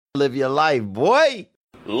Live your life, boy.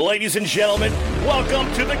 Ladies and gentlemen,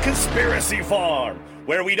 welcome to the Conspiracy Farm,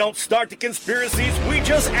 where we don't start the conspiracies, we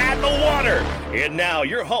just add the water. And now,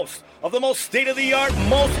 your host of the most state-of-the-art,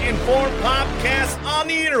 most informed podcast on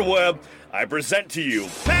the interweb, I present to you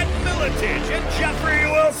Pat Miletich and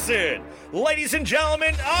Jeffrey Wilson. Ladies and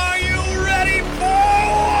gentlemen, are you ready for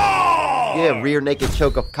war? Yeah, rear naked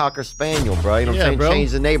choke a Cocker Spaniel, bro. You know what I'm saying? Bro.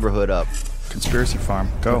 Change the neighborhood up. Conspiracy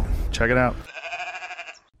Farm. Go. Check it out.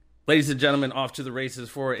 Ladies and gentlemen, off to the races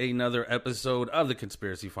for another episode of the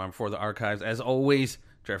Conspiracy Farm for the archives. As always,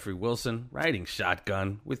 Jeffrey Wilson riding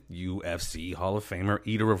shotgun with UFC Hall of Famer,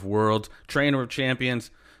 Eater of Worlds, Trainer of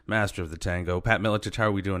Champions, Master of the Tango. Pat Miletich, how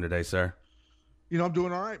are we doing today, sir? You know, I'm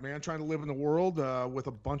doing all right, man. Trying to live in the world with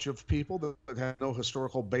a bunch of people that have no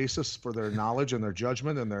historical basis for their knowledge and their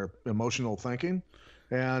judgment and their emotional thinking.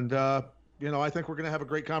 And, you know, I think we're going to have a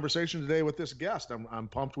great conversation today with this guest. I'm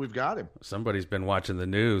pumped we've got him. Somebody's been watching the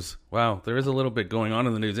news. Wow, there is a little bit going on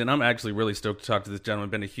in the news, and I'm actually really stoked to talk to this gentleman.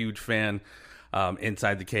 Been a huge fan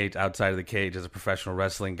inside the cage, outside of the cage as a professional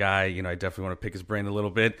wrestling guy. You know, I definitely want to pick his brain a little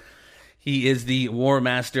bit. He is the War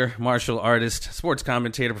Master, martial artist, sports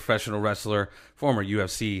commentator, professional wrestler, former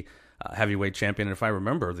UFC heavyweight champion, and if I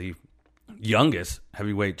remember, the youngest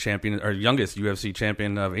heavyweight champion or youngest UFC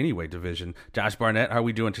champion of any weight division. Josh Barnett, how are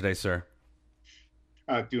we doing today, sir?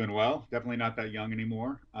 Doing well. Definitely not that young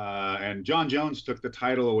anymore. And John Jones took the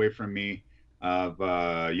title away from me of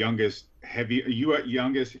youngest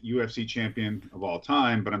UFC champion of all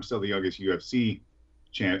time, but I'm still the youngest UFC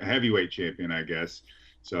heavyweight champion, I guess.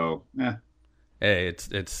 So, yeah. Hey,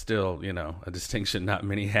 it's still, you know, a distinction not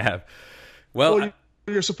many have. Well,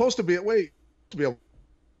 you're supposed to be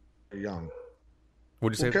young.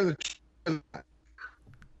 What'd you say?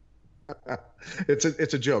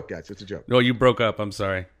 It's a joke, guys. It's a joke. No, you broke up. I'm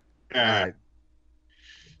sorry. All right.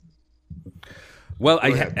 Well,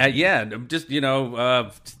 just, you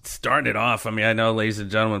know, starting it off. I mean, I know, ladies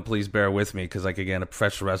and gentlemen, please bear with me because, like, again, a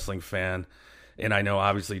professional wrestling fan. And I know,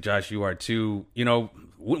 obviously, Josh, you are too. You know,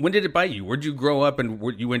 when did it bite you? Where'd you grow up, and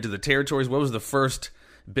were you into the territories? What was the first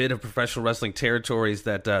bit of professional wrestling territories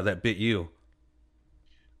that bit you?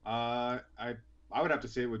 I would have to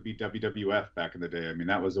say it would be WWF back in the day. I mean,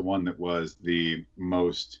 that was the one that was the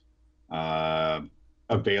most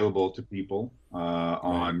available to people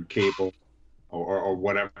on cable or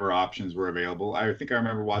whatever options were available. I think I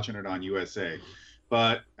remember watching it on USA,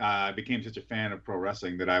 but I became such a fan of pro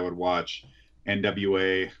wrestling that I would watch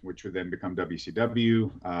NWA, which would then become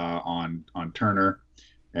WCW on Turner.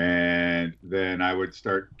 And then I would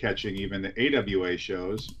start catching even the AWA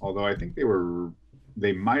shows, although I think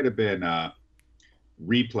they might have been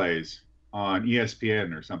replays on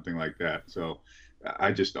ESPN or something like that. So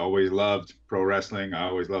I just always loved pro wrestling. I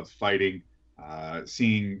always loved fighting,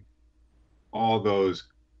 seeing all those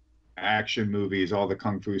action movies, all the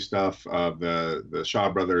kung fu stuff of the Shaw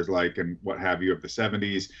Brothers, like, and what have you, of the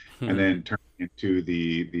 70s, and then turning into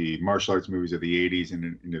the martial arts movies of the 80s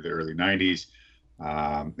and into the early 90s,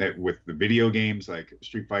 with the video games like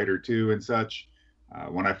Street Fighter 2 and such.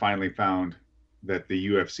 When I finally found that the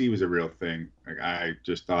UFC was a real thing, like, I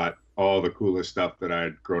just thought all the coolest stuff that I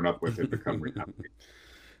had grown up with had become reality.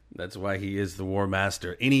 That's why he is the War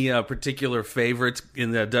Master. Any particular favorites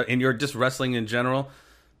in your just wrestling in general?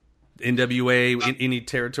 NWA, any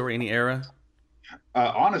territory, any era?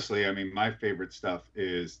 Honestly, I mean, my favorite stuff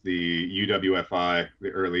is the UWFI, the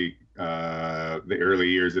early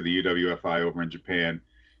years of the UWFI over in Japan,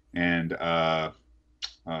 and I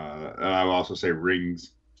will also say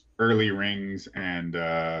early rings, and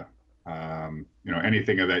you know,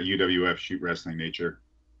 anything of that UWF shoot wrestling nature.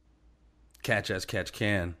 Catch as catch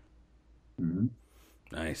can. Mm-hmm.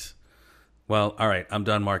 Nice. Well, all right, I'm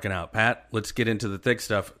done marking out. Pat, let's get into the thick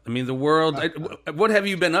stuff. I mean, the world, what have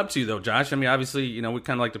you been up to, though, Josh? I mean, obviously, you know, we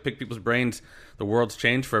kind of like to pick people's brains. The world's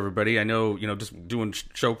changed for everybody. I know, you know, just doing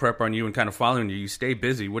show prep on you and kind of following you, you stay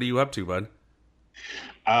busy. What are you up to, bud?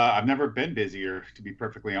 I've never been busier, to be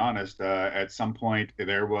perfectly honest. At some point,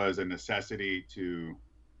 there was a necessity to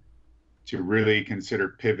really consider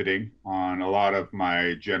pivoting on a lot of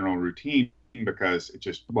my general routine because it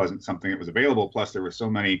just wasn't something that was available. Plus, there were so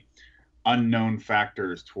many unknown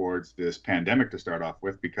factors towards this pandemic to start off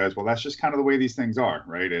with, because, well, that's just kind of the way these things are,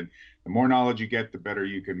 right? And the more knowledge you get, the better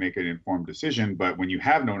you can make an informed decision. But when you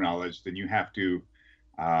have no knowledge, then you have to,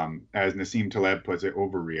 as Nassim Taleb puts it,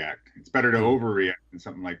 overreact. It's better to overreact in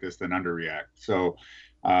something like this than underreact. So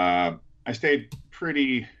I stayed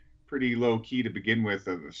pretty low key to begin with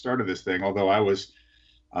at the start of this thing, although I was,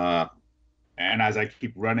 and as I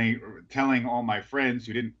keep telling all my friends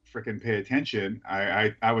who didn't frickin' pay attention,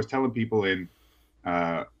 I was telling people in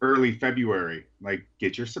early February, like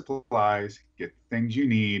get your supplies, get things you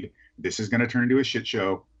need. This is going to turn into a shit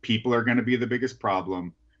show. People are going to be the biggest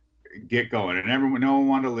problem. Get going. And no one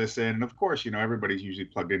wanted to listen. And of course, everybody's usually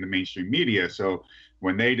plugged into mainstream media. So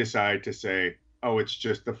when they decide to say, oh, it's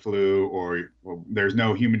just the flu, or well, there's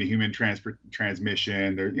no human-to-human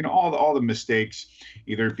transmission, there, all the mistakes,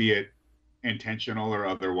 either be it intentional or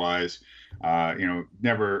otherwise,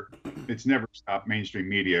 it's never stopped mainstream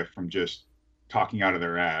media from just talking out of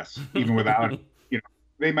their ass, even without,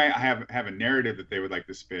 they might have a narrative that they would like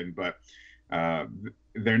to spin, but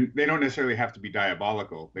they don't necessarily have to be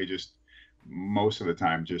diabolical. They just, most of the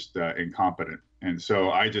time, just incompetent. And so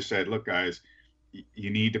I just said, look, guys, you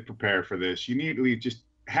need to prepare for this. You need to just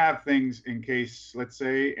have things in case, let's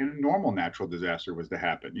say, a normal natural disaster was to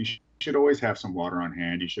happen. You should always have some water on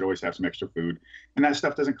hand. You should always have some extra food. And that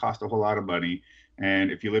stuff doesn't cost a whole lot of money.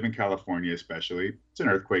 And if you live in California, especially, it's an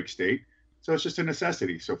earthquake state. So it's just a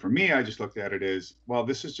necessity. So for me, I just looked at it as, well,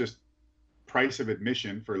 this is just price of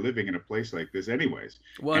admission for living in a place like this anyways.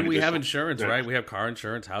 Well, and we have insurance, right? We have car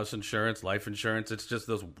insurance, house insurance, life insurance. It's just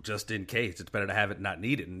those just in case. It's better to have it not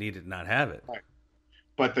need it and need it not have it. Right.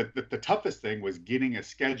 But the toughest thing was getting a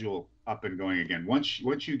schedule up and going again. Once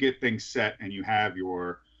you get things set and you have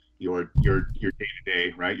your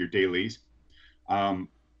day-to-day, right, your dailies,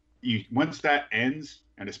 once that ends,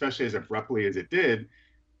 and especially as abruptly as it did,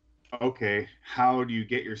 okay, how do you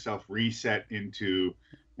get yourself reset into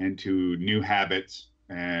new habits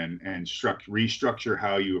and restructure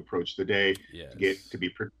how you approach the day to get to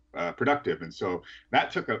be productive? And so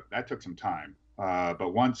that took some time.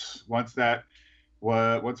 But once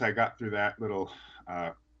I got through that little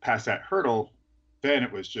past that hurdle, then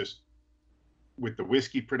it was just with the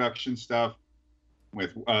whiskey production stuff,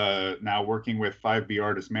 with now working with 5B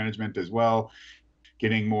Artist Management as well,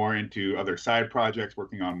 getting more into other side projects,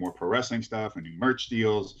 working on more pro wrestling stuff and new merch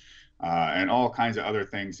deals, and all kinds of other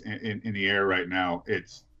things in the air right now.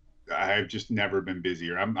 I've just never been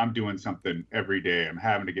busier. I'm doing something every day. I'm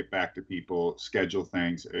having to get back to people, schedule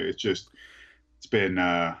things. It's been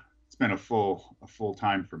a full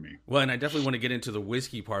time for me. Well, and I definitely want to get into the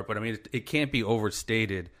whiskey part, but I mean, it can't be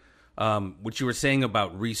overstated. What you were saying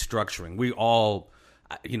about restructuring, we all,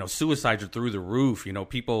 suicides are through the roof.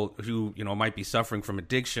 People who, might be suffering from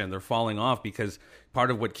addiction, they're falling off because part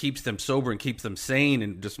of what keeps them sober and keeps them sane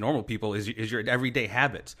and just normal people is your everyday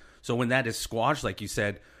habits. So when that is squashed, like you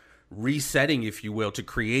said, resetting, if you will, to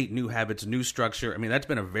create new habits, new structure. I mean, that's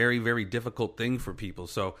been a very, very difficult thing for people.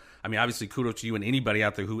 So, I mean, obviously kudos to you and anybody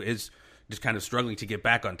out there who is just kind of struggling to get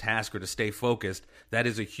back on task or to stay focused. That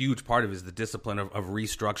is a huge part of it, is the discipline of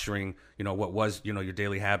restructuring, what was, your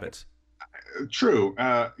daily habits. True.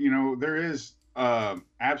 There is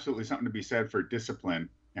absolutely something to be said for discipline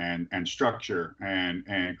and structure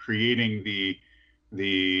and creating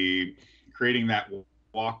creating that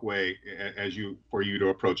walkway for you to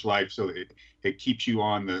approach life, so that it keeps you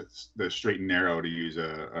on the straight and narrow, to use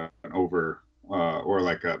an over or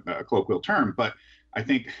like a colloquial term. But I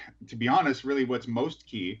think, to be honest, really what's most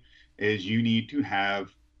key is you need to have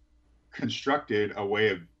constructed a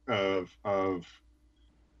way of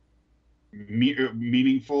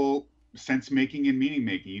meaningful sense making and meaning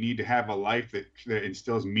making. You need to have a life that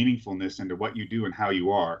instills meaningfulness into what you do and how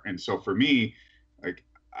you are. And so for me, like,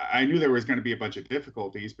 I knew there was going to be a bunch of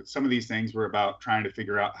difficulties, but some of these things were about trying to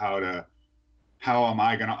figure out how am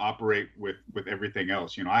I going to operate with everything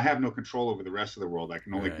else. I have no control over the rest of the world. I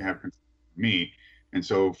can only have control of me. And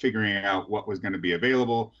so figuring out what was going to be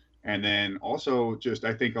available. And then also just,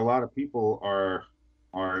 I think a lot of people are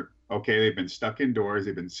okay. They've been stuck indoors.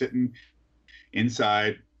 They've been sitting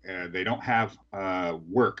inside. They don't have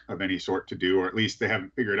work of any sort to do, or at least they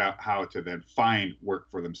haven't figured out how to then find work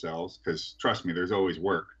for themselves. Because trust me, there's always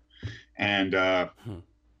work. And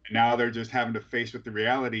now they're just having to face with the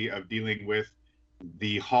reality of dealing with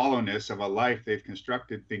the hollowness of a life they've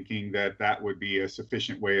constructed, thinking that would be a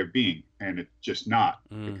sufficient way of being. And it's just not,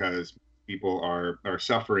 because people are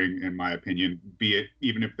suffering, in my opinion, be it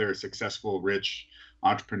even if they're successful, rich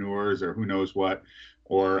entrepreneurs or who knows what,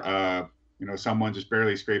 or someone just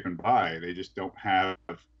barely scraping by. They just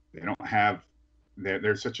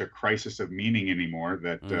there's such a crisis of meaning anymore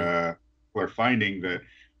that people are finding that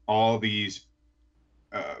all these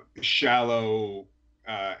shallow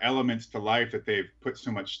elements to life that they've put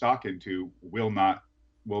so much stock into will not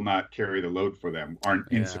carry the load for them,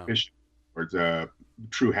 aren't insufficient towards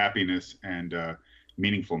true happiness and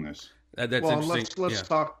meaningfulness. That's well, interesting. Let's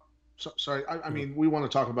talk. Sorry, I mean, we want to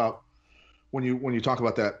talk about when you talk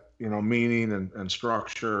about that, meaning and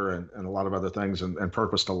structure and a lot of other things and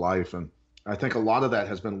purpose to life. And I think a lot of that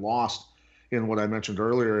has been lost in what I mentioned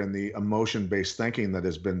earlier in the emotion-based thinking that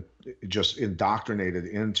has been just indoctrinated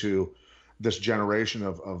into this generation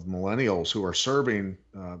of millennials who are serving.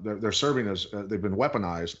 They're serving as they've been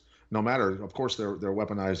weaponized. No matter, of course, they're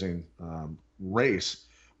weaponizing race,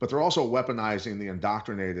 but they're also weaponizing the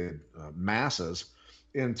indoctrinated masses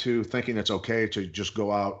into thinking it's okay to just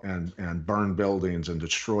go out and burn buildings and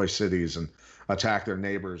destroy cities and attack their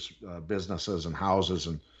neighbors' businesses and houses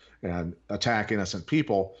and attack innocent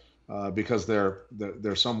people because they're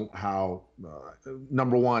somehow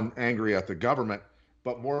number one, angry at the government,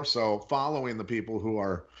 but more so following the people who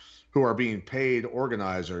are being paid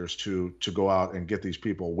organizers to go out and get these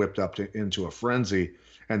people whipped up into a frenzy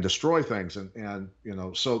and destroy things. And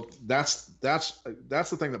so that's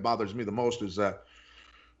the thing that bothers me the most, is that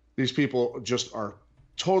these people just are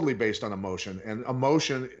totally based on emotion, and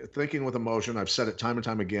emotion, thinking with emotion, I've said it time and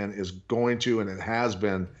time again, is going to, and it has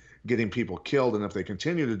been, getting people killed. And if they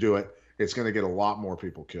continue to do it, it's going to get a lot more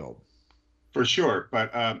people killed. For sure.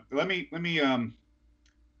 But let me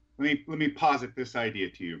posit this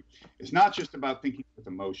idea to you. It's not just about thinking with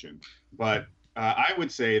emotion, but I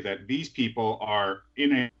would say that these people are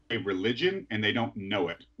in a religion and they don't know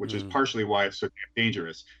it, which is partially why it's so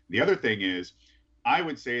dangerous. The other thing is, I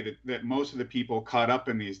would say that most of the people caught up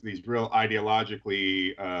in these real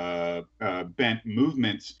ideologically bent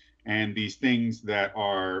movements and these things that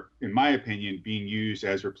are, in my opinion, being used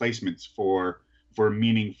as replacements for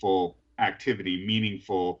meaningful activity,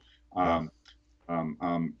 meaningful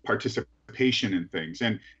participation in things.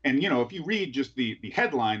 And if you read just the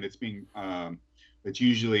headline that's being that's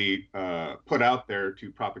usually put out there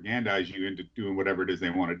to propagandize you into doing whatever it is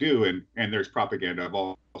they want to do, and there's propaganda of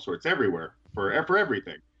all sorts everywhere for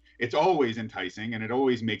everything. It's always enticing, and it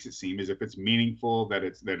always makes it seem as if it's meaningful, that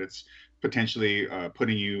it's potentially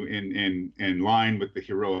putting you in line with the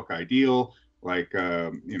heroic ideal, like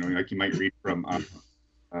like you might read from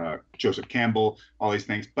Joseph Campbell, all these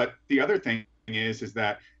things. But the other thing is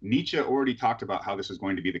that Nietzsche already talked about how this is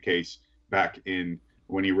going to be the case back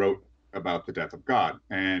when he wrote about the death of God.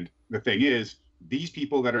 And the thing is, these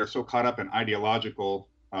people that are so caught up in ideological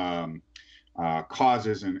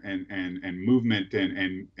causes and movement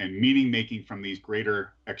and meaning making from these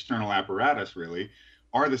greater external apparatus really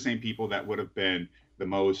are the same people that would have been the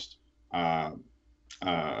most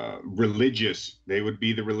religious. They would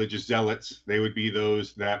be the religious zealots. They would be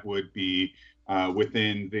those that would be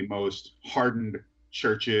within the most hardened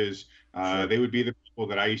churches. Sure. They would be the people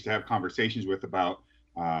that I used to have conversations with about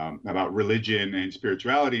religion and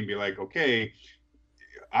spirituality and be like, okay,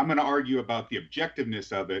 I'm going to argue about the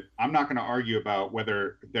objectiveness of it. I'm not going to argue about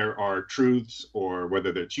whether there are truths or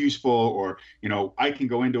whether that's useful, or, I can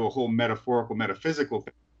go into a whole metaphysical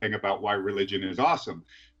thing about why religion is awesome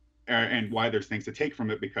and why there's things to take from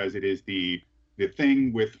it, because it is the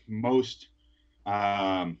thing with most,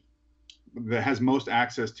 that has most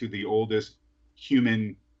access to the oldest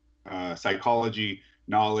human psychology,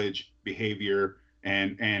 knowledge, behavior,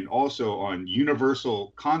 and also on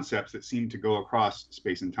universal concepts that seem to go across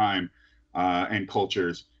space and time and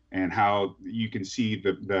cultures, and how you can see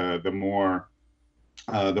the more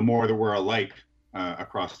that we're alike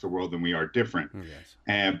across the world than we are different.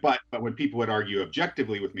 Yes. But when people would argue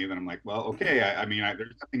objectively with me, then I'm like, well, okay,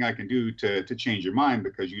 there's nothing I can do to change your mind,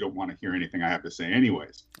 because you don't want to hear anything I have to say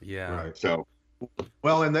anyways. Yeah. Right. So,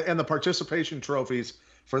 well, and the participation trophies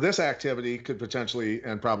for this activity could potentially,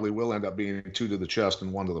 and probably will, end up being 2 to the chest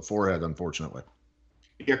and 1 to the forehead, unfortunately.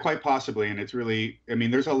 Yeah, quite possibly. And it's really,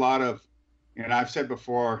 there's a lot of, and I've said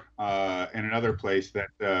before in another place that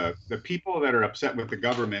the people that are upset with the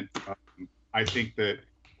government, I think that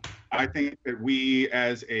we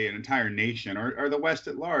as an entire nation, or the West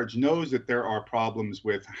at large, knows that there are problems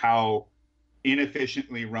with how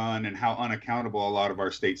inefficiently run and how unaccountable a lot of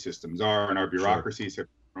our state systems are, and our bureaucracies have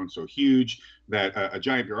grown so huge that a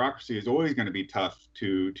giant bureaucracy is always going to be tough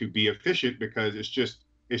to be efficient, because it's just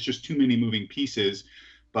too many moving pieces.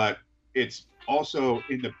 But it's also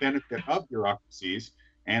in the benefit of bureaucracies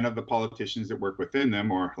and of the politicians that work within them,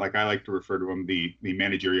 or like I like to refer to them, the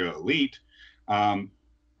managerial elite,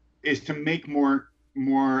 is to make more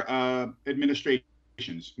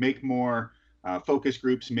administrations, make more focus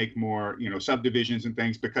groups, make more subdivisions and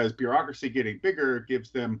things, because bureaucracy getting bigger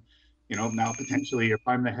gives them, now potentially, if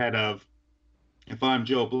I'm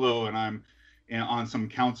Joe Blow and I'm on some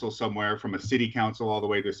council somewhere, from a city council all the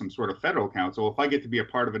way to some sort of federal council, if I get to be a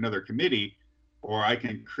part of another committee, or I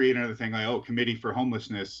can create another thing like, committee for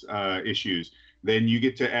homelessness issues, then you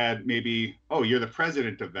get to add maybe, you're the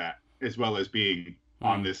president of that, as well as being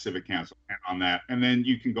on this civic council and on that. And then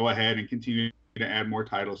you can go ahead and continue to add more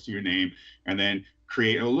titles to your name, and then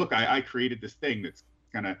create, look, I created this thing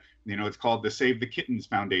gonna, it's called the Save the Kittens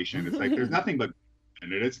Foundation. It's like there's nothing but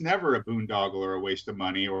in it. It's never a boondoggle or a waste of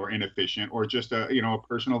money or inefficient or just a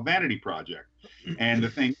personal vanity project. And the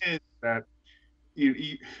thing is that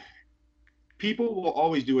people will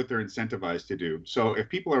always do what they're incentivized to do. So if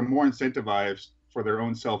people are more incentivized for their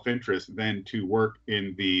own self-interest than to work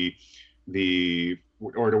in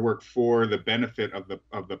or to work for the benefit of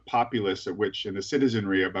the populace and the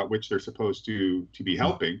citizenry about which they're supposed to be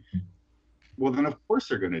helping, well, then of course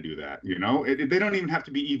they're going to do that. They don't even have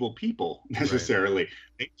to be evil people necessarily.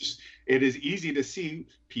 Right. It is easy to see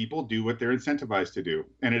people do what they're incentivized to do,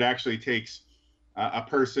 and it actually takes a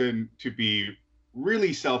person to be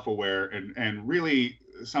really self-aware and really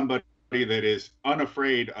somebody that is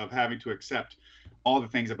unafraid of having to accept all the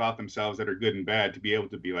things about themselves that are good and bad to be able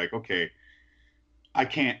to be like, okay, I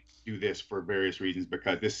can't do this for various reasons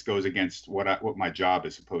because this goes against what my job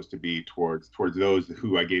is supposed to be towards those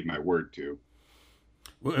who I gave my word to.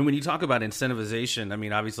 And when you talk about incentivization, I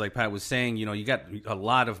mean, obviously, like Pat was saying, you got a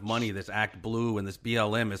lot of money. This Act Blue and this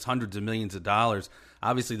BLM is hundreds of millions of dollars.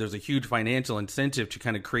 Obviously, there's a huge financial incentive to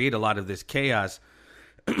kind of create a lot of this chaos.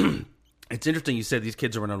 It's interesting you said these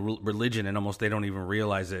kids are in a religion and almost they don't even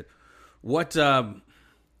realize it. What do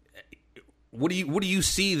you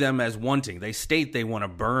see them as wanting? They state they want to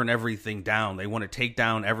burn everything down. They want to take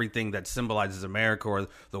down everything that symbolizes America or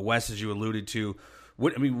the West, as you alluded to.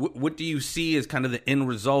 What do you see as kind of the end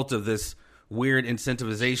result of this weird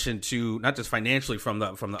incentivization to not just financially from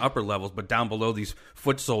the upper levels, but down below these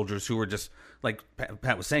foot soldiers who are just, like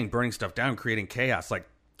Pat was saying, burning stuff down, creating chaos? Like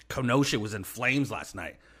Kenosha was in flames last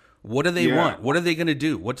night. What do they want? What are they going to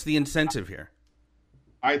do? What's the incentive here?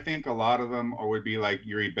 I think a lot of them would be like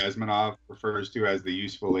Yuri Bezmenov refers to as the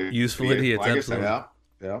useful idiots. Absolutely.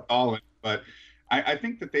 Yeah. All it, but I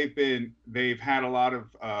think that they've had a lot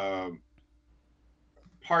of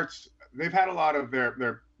parts. They've had a lot of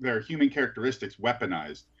their human characteristics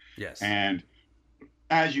weaponized. Yes. And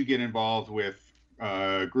as you get involved with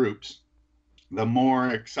groups, the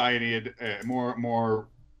more excited, more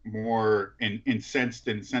incensed,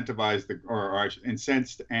 incentivized, or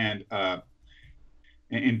incensed and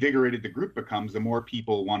invigorated the group becomes, the more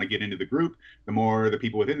people want to get into the group, the more the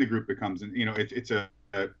people within the group becomes, and it's a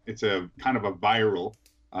kind of a viral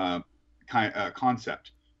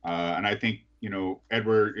concept. And I think,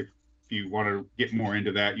 Edward, if you want to get more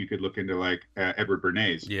into that, you could look into like Edward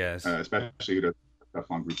Bernays, yes, especially the stuff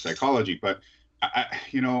on group psychology. But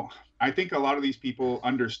I think a lot of these people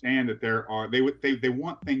understand that they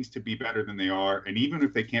want things to be better than they are, and even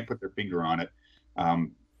if they can't put their finger on it,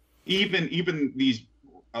 even these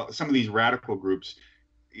some of these radical groups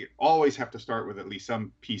always have to start with at least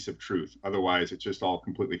some piece of truth. Otherwise, it just all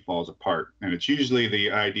completely falls apart. And it's usually the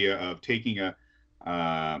idea of taking a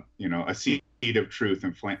seed of truth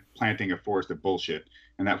and planting a forest of bullshit.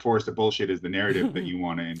 And that forest of bullshit is the narrative that you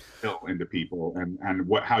want to instill into people and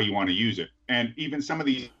how you want to use it. And even some of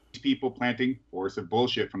these people planting forests of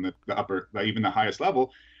bullshit from the upper, even the highest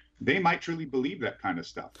level, they might truly believe that kind of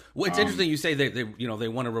stuff. Well, it's interesting you say they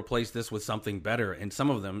want to replace this with something better, and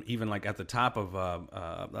some of them, even like at the top of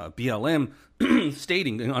BLM,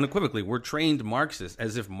 stating unequivocally, we're trained Marxists,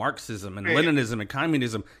 as if Marxism and Leninism and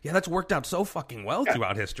communism, that's worked out so fucking well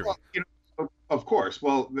throughout history. Well, of course.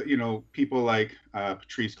 Well, people like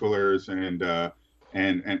Patrice Cullors and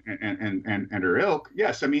her ilk.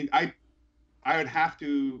 Yes, I mean, I would have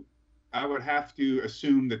to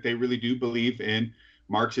assume that they really do believe in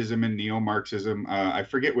Marxism and neo-Marxism. I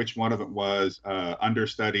forget which one of it was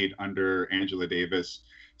understudied under Angela Davis,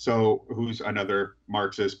 so who's another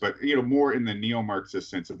Marxist, but more in the neo-Marxist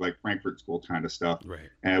sense of like Frankfurt School kind of stuff,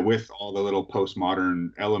 right? With all the little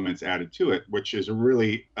postmodern elements added to it, which is a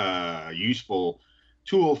really useful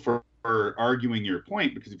tool for arguing your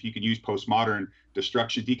point, because if you can use postmodern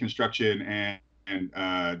deconstruction, and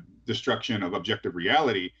destruction of objective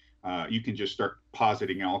reality, you can just start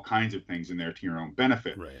positing all kinds of things in there to your own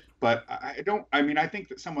benefit. Right. But I think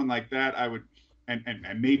that someone like that, I would, and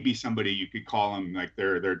maybe somebody you could call them like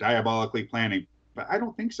they're diabolically planning, but I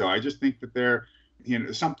don't think so. I just think that they're,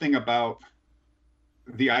 something about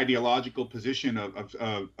the ideological position of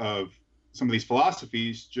some of these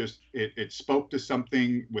philosophies, just it spoke to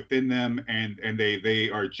something within them, and they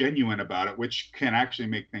are genuine about it, which can actually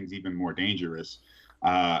make things even more dangerous.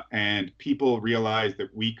 And people realize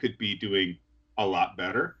that we could be doing a lot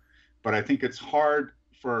better, but I think it's hard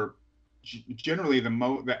for generally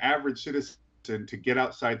the average citizen to get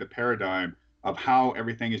outside the paradigm of how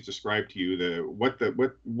everything is described to you, what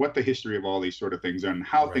the history of all these sort of things are, and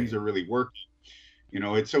how things are really working.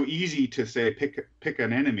 It's so easy to say pick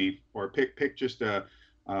an enemy, or pick just a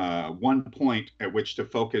one point at which to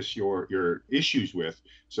focus your issues with.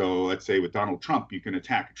 So let's say with Donald Trump, you can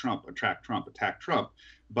attack Trump, attack Trump,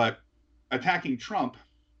 but attacking Trump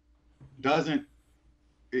doesn't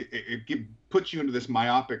puts you into this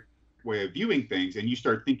myopic way of viewing things, and you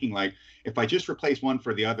start thinking like, if I just replace one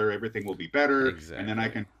for the other, everything will be better. Exactly. And then I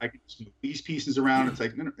can just move these pieces around. It's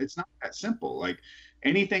like, no, it's not that simple. Like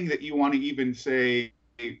anything that you want to even say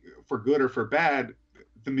for good or for bad,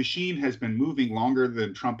 the machine has been moving longer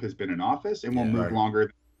than Trump has been in office, and will move longer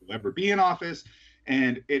than he'll ever be in office.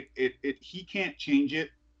 And he can't change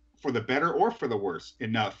it for the better or for the worse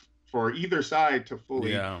enough for either side to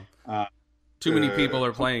fully. Too many people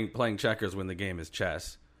are playing checkers when the game is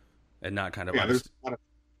chess, and not kind of. Yeah, there's a lot of,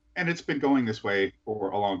 and it's been going this way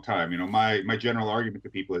for a long time. You know, my general argument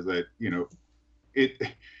to people is that, you know, it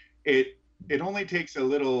only takes a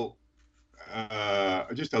little.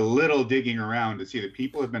 Just a little digging around to see that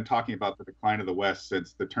people have been talking about the decline of the West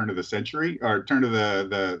since the turn of the century, or turn of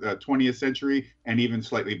the 20th century, and even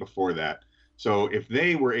slightly before that. So if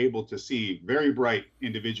they were able to see, very bright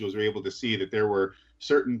individuals were able to see that there were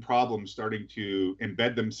certain problems starting to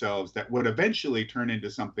embed themselves that would eventually turn into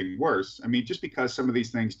something worse. I mean, just because some of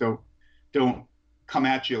these things don't come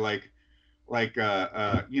at you like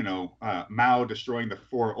Mao destroying the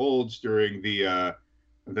four olds during the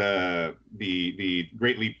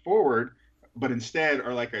Great Leap Forward, but instead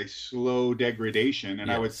are like a slow degradation.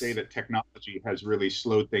 And I would say that technology has really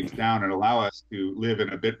slowed things down and allow us to live in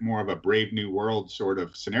a bit more of a Brave New World sort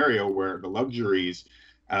of scenario where the luxuries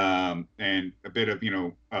and a bit of, you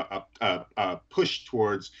know, a push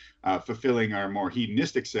towards fulfilling our more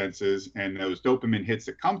hedonistic senses and those dopamine hits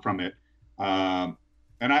that come from it.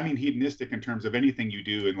 And I mean hedonistic in terms of anything you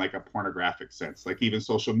do in like a pornographic sense, like even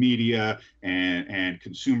social media and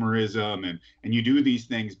consumerism, and you do these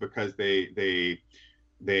things because they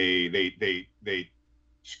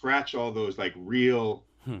scratch all those like real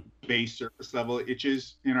base surface level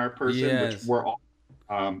itches in our person, which we're all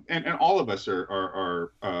and all of us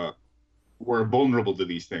are we're vulnerable to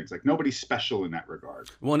these things. Like nobody's special in that regard.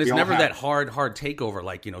 Well, and it's never that hard takeover.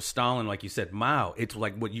 Like, you know, Stalin, like you said, Mao. It's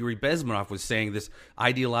like what Yuri Bezmenov was saying, this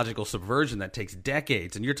ideological subversion that takes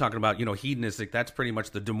decades. And you're talking about, you know, hedonistic. That's pretty much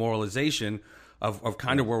the demoralization of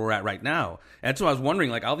kind of where we're at right now. And so I was wondering,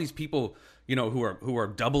 like, all these people, you know, who are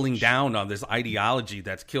doubling down on this ideology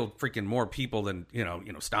that's killed freaking more people than, you know,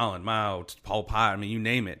 Stalin, Mao, Pol Pot. I mean, you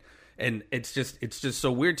name it. And it's just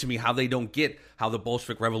so weird to me how they don't get how the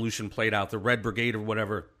Bolshevik Revolution played out, the Red Brigade or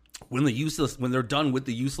whatever. When they're done with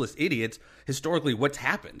the useless idiots, historically, what's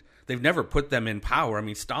happened? They've never put them in power. I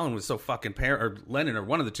mean, Stalin was so fucking or Lenin or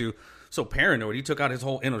one of the two, so paranoid. He took out his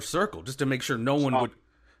whole inner circle just to make sure no one would.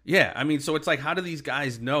 Yeah, I mean, so it's like, how do these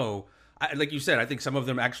guys know? Like you said, I think some of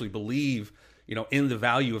them actually believe, you know, in the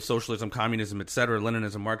value of socialism, communism, etc.,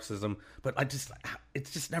 Leninism, Marxism, but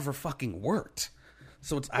it's just never fucking worked.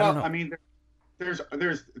 So I don't know. I mean, there's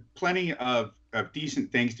plenty of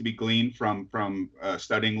decent things to be gleaned from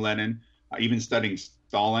studying Lenin, even studying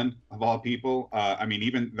Stalin of all people. I mean,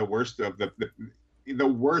 even the worst of the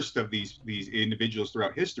worst of these individuals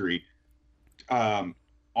throughout history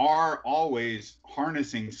are always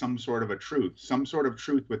harnessing some sort of truth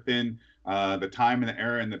within the time and the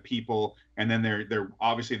era and the people, and then they're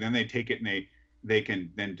obviously then they take it and they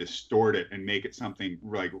can then distort it and make it something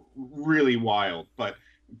like really wild, but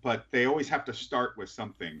they always have to start with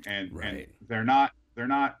something, and they're not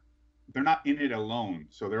in it alone.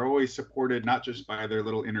 So they're always supported not just by their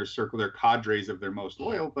little inner circle, their cadres of their most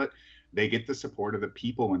loyal, but they get the support of the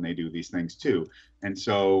people when they do these things too. And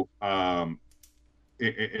so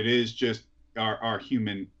it is just our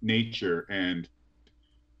human nature, and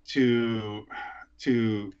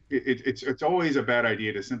it's always a bad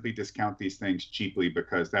idea to simply discount these things cheaply,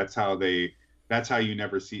 because that's how you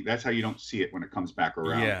don't see it when it comes back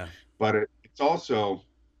around. Yeah. But it's also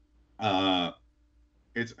I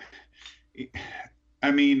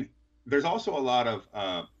mean, there's also a lot of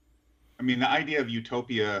the idea of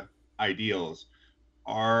utopia ideals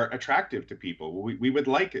are attractive to people. We would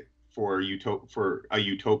like it for a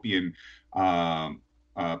utopian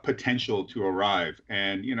potential to arrive.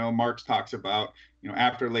 And, you know, Marx talks about, you know,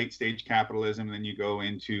 after late stage capitalism, then you go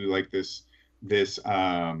into like this you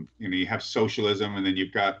know, you have socialism, and then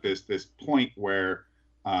you've got this point where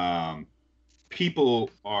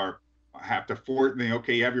people have to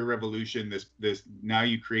okay, you have your revolution, this now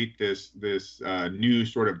you create this new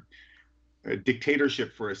sort of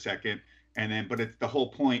dictatorship for a second. And then, but the whole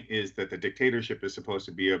point is that the dictatorship is supposed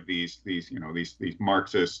to be of these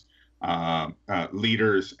Marxist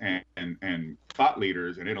leaders and thought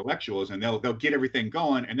leaders and intellectuals, and they'll get everything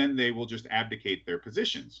going, and then they will just abdicate their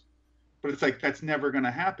positions. But it's like, that's never going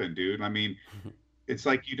to happen, dude. I mean, it's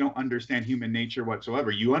like you don't understand human nature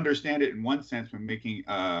whatsoever. You understand it in one sense when making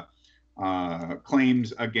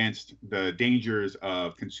claims against the dangers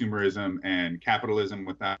of consumerism and capitalism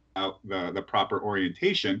without the proper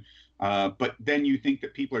orientation. But then you think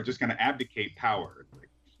that people are just going to abdicate power. Like,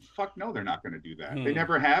 fuck no, they're not going to do that. They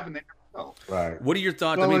never have, and they never will. Right. What are your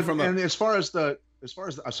thoughts? Well, I mean, and as far as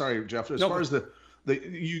sorry, Jeff, far as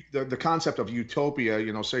the concept of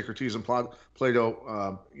utopia, Socrates and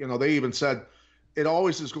Plato, they even said it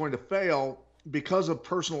always is going to fail because of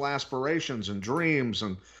personal aspirations and dreams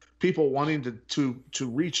and people wanting to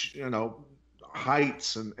reach,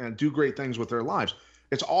 heights and do great things with their lives.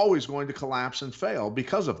 It's always going to collapse and fail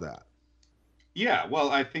because of that. Yeah,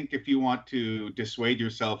 well, I think if you want to dissuade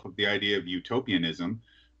yourself of the idea of utopianism,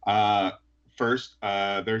 first,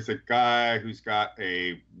 there's a guy who's got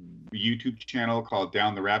a YouTube channel called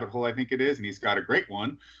Down the Rabbit Hole, I think it is, and he's got a great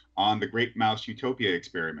one on the Great Mouse Utopia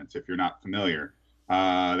experiments, if you're not familiar,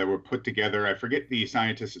 that were put together. I forget the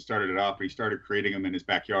scientist that started it off, but he started creating them in his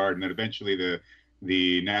backyard, and then eventually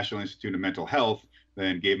the National Institute of Mental Health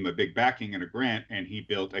then gave him a big backing and a grant, and he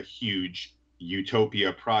built a huge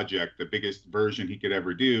utopia project, the biggest version he could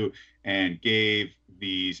ever do, and gave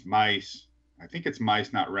these mice, I think it's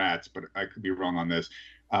mice, not rats, but I could be wrong on this,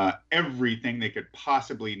 everything they could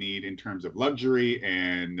possibly need in terms of luxury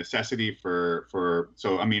and necessity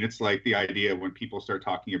so I mean, it's like the idea when people start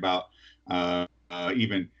talking about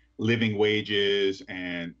even living wages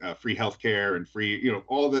and free healthcare and free,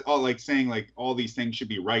 all like saying like all these things should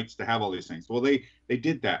be rights to have all these things. Well, they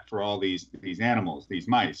did that for all these animals, these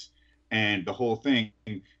mice. And the whole thing,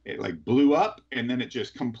 it like blew up, and then it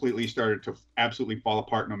just completely started to absolutely fall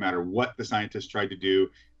apart no matter what the scientists tried to do.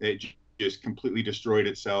 It just completely destroyed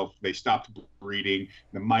itself. They stopped breeding.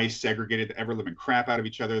 The mice segregated the ever-living crap out of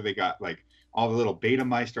each other. They got like all the little beta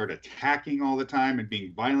mice started attacking all the time and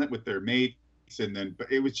being violent with their mates. And then,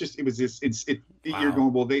 but you're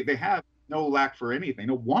going, well, they have no lack for anything,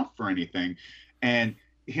 no want for anything. And,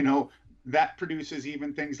 that produces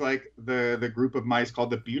even things like the group of mice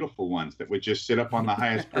called the beautiful ones that would just sit up on the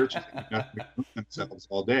highest perches and themselves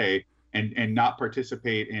all day and not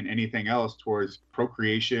participate in anything else towards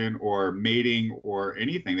procreation or mating or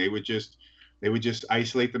anything. They would just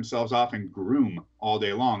isolate themselves off and groom all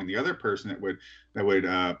day long. And the other person that would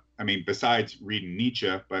I mean, besides reading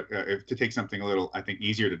Nietzsche, but if to take something a little, I think,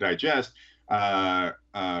 easier to digest,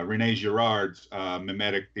 Rene Girard's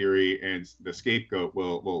mimetic theory and the scapegoat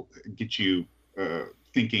will get you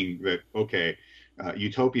thinking that, okay,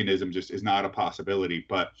 utopianism just is not a possibility.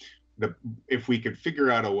 But if we could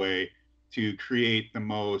figure out a way to create the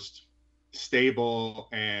most stable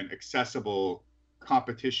and accessible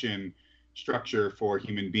competition structure for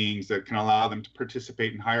human beings that can allow them to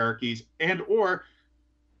participate in hierarchies and or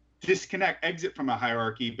exit from a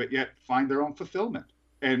hierarchy, but yet find their own fulfillment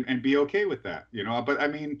and be okay with that, But I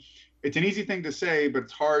mean, it's an easy thing to say, but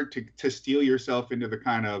it's hard to steel yourself into the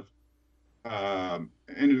kind of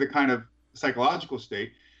psychological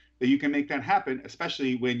state that you can make that happen,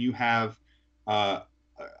 especially when you have a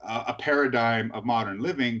paradigm of modern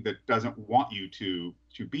living that doesn't want you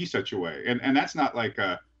to be such a way. And that's not like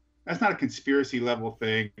that's not a conspiracy level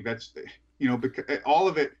thing. That's, because all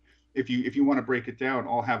of it, if you want to break it down,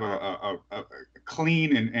 all have a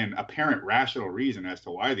clean and apparent rational reason as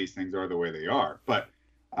to why these things are the way they are. But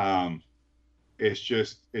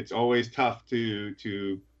it's always tough to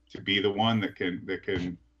be the one that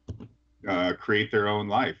can create their own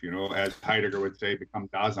life. As Heidegger would say, become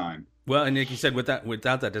Dasein. Well, and Nick, you said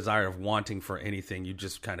without that desire of wanting for anything, you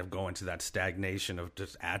just kind of go into that stagnation of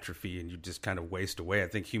just atrophy, and you just kind of waste away. I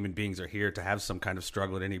think human beings are here to have some kind of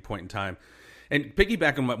struggle at any point in time. And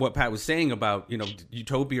piggyback on what Pat was saying about,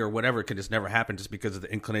 utopia or whatever could just never happen just because of the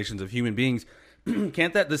inclinations of human beings.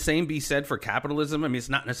 Can't the same be said for capitalism? I mean, it's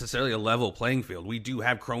not necessarily a level playing field. We do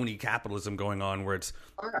have crony capitalism going on where it's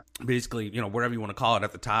basically, whatever you want to call it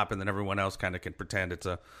at the top, and then everyone else kind of can pretend it's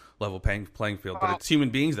a level playing field. But it's human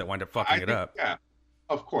beings that wind up fucking it up. Yeah,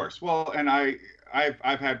 of course. Well, and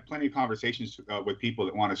I've had plenty of conversations with people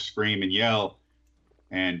that want to scream and yell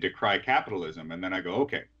and decry capitalism. And then I go,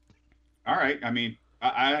 okay. All right. I mean,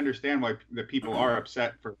 I understand why the people are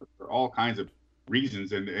upset for all kinds of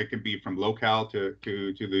reasons, and it can be from locale to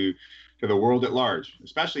the world at large.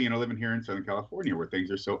 Especially, living here in Southern California, where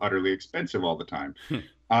things are so utterly expensive all the time.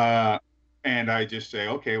 And I just say,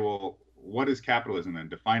 okay, well, what is capitalism then?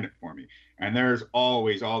 Define it for me. And there's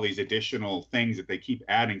always all these additional things that they keep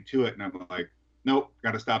adding to it, and I'm like, nope,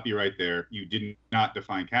 got to stop you right there. You did not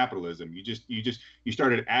define capitalism. You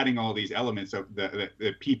started adding all these elements of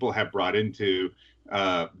that people have brought into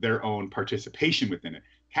their own participation within it.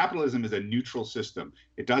 Capitalism is a neutral system.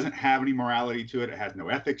 It doesn't have any morality to it. It has no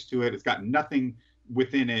ethics to it. It's got nothing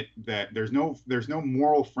within it that there's no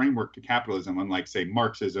moral framework to capitalism, unlike, say,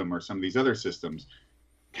 Marxism or some of these other systems.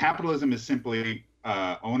 Capitalism is simply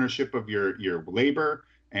ownership of your labor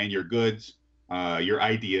and your goods, your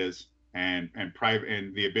ideas, and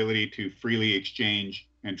the ability to freely exchange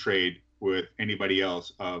and trade with anybody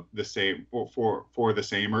else of the same for the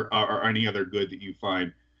same or any other good that you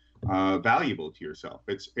find valuable to yourself.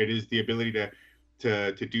 It is the ability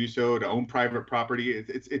to do so, to own private property.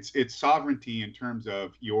 It's sovereignty in terms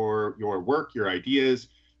of your work, your ideas,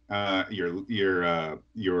 your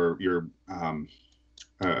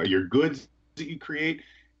goods that you create.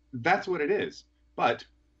 That's what it is. But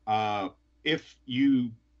if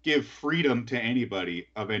you give freedom to anybody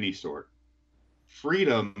of any sort,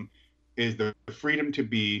 freedom is the freedom to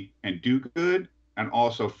be and do good, and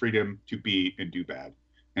also freedom to be and do bad.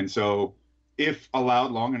 And so if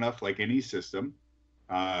allowed long enough, like any system,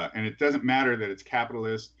 and it doesn't matter that it's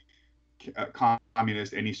capitalist,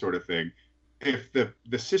 communist, any sort of thing, if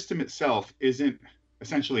the system itself isn't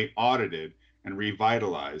essentially audited and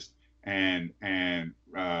revitalized and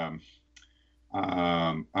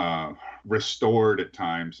restored at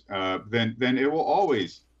times, then it will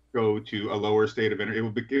always go to a lower state of energy.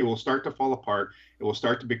 It will start to fall apart. It will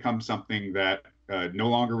start to become something that no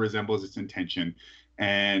longer resembles its intention,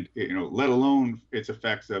 and let alone its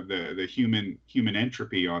effects of the human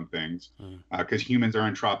entropy on things, because humans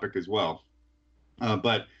are entropic as well.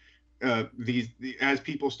 But as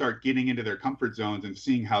people start getting into their comfort zones and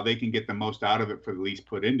seeing how they can get the most out of it for the least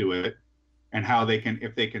put into it, and how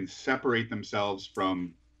if they can separate themselves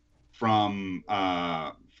from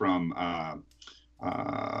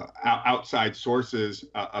outside sources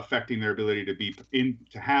affecting their ability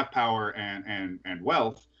to have power and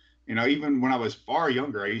wealth. Even when I was far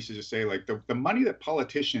younger, I used to just say, like, the money that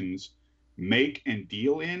politicians make and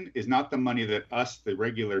deal in is not the money that us, the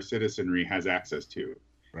regular citizenry, has access to.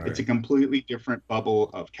 Right. It's a completely different bubble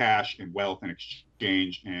of cash and wealth and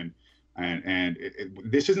exchange, and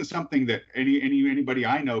this isn't something that anybody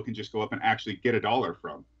I know can just go up and actually get a dollar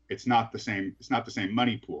from. It's not the same. It's not the same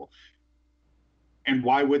money pool. And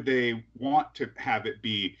why would they want to have it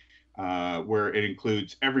be where it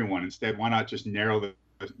includes everyone? Instead, why not just narrow the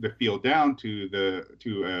field down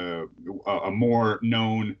to a more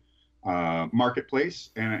known marketplace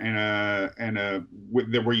and where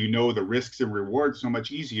the risks and rewards so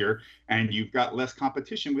much easier, and you've got less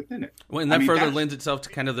competition within it. Well, and that further lends itself to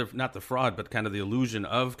kind of not the fraud, but kind of the illusion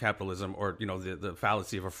of capitalism, or the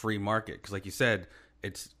fallacy of a free market. Because, like you said,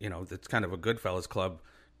 it's kind of a Goodfellas club,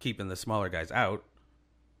 keeping the smaller guys out.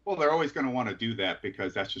 Well, they're always going to want to do that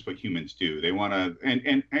because that's just what humans do. They want to,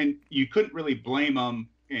 and you couldn't really blame them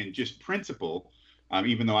in just principle,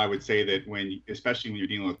 even though I would say that especially when you're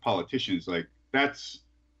dealing with politicians, like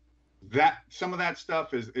some of that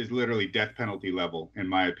stuff is literally death penalty level, in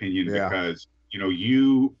my opinion, because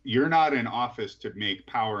you're not in office to make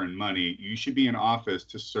power and money. You should be in office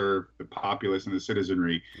to serve the populace and the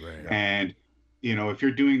citizenry. Right. And if you're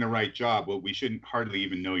doing the right job, well, we shouldn't hardly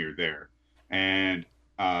even know you're there. And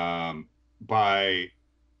by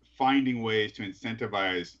finding ways to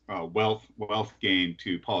incentivize wealth gain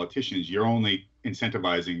to politicians, you're only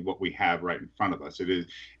incentivizing what we have right in front of us. It is,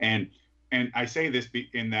 and I say this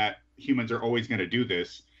in that humans are always going to do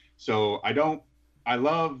this. So I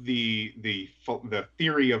love the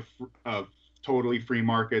theory of totally free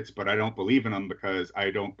markets, but I don't believe in them because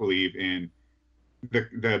I don't believe in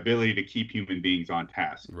the ability to keep human beings on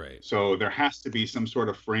task. Right. So there has to be some sort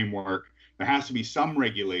of framework. There has to be some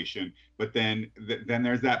regulation, but then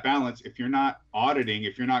there's that balance. If you're not auditing,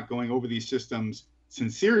 if you're not going over these systems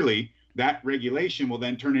sincerely, that regulation will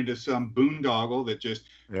then turn into some boondoggle that just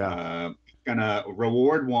gonna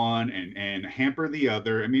reward one and hamper the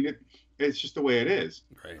other. I mean, it's just the way it is.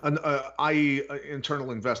 Right. And i.e. internal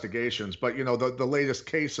investigations, but the latest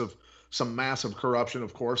case of some massive corruption,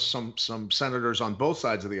 of course, some senators on both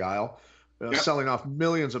sides of the aisle selling off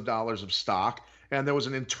millions of dollars of stock. And there was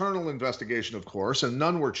an internal investigation, of course, and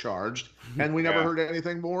none were charged. And we never heard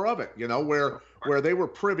anything more of it, where they were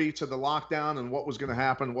privy to the lockdown and what was going to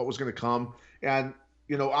happen, what was going to come. And,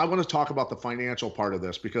 I want to talk about the financial part of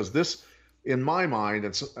this, because this, in my mind,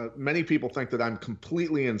 and many people think that I'm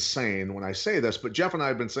completely insane when I say this, but Jeff and I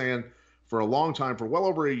have been saying for a long time, for well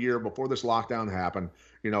over a year before this lockdown happened,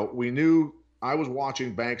 we knew I was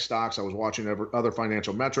watching bank stocks, I was watching other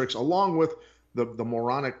financial metrics, along with the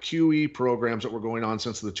moronic QE programs that were going on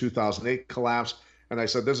since the 2008 collapse. And I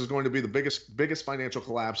said, this is going to be the biggest financial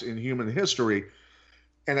collapse in human history.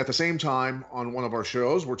 And at the same time, on one of our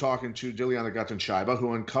shows, we're talking to Dilyana Guttun-Scheibe,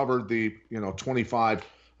 who uncovered the 25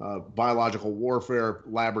 biological warfare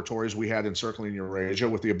laboratories we had encircling Eurasia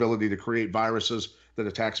with the ability to create viruses that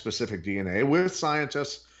attack specific DNA, with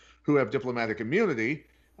scientists who have diplomatic immunity.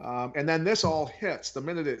 And then this all hits. The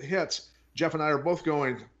minute it hits, Jeff and I are both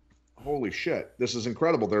going, holy shit, this is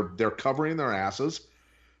incredible. They're covering their asses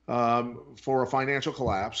for a financial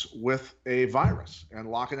collapse with a virus and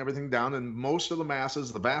locking everything down. And most of the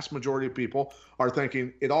masses, the vast majority of people, are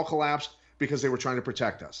thinking it all collapsed because they were trying to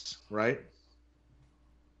protect us, right?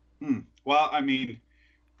 Well, I mean,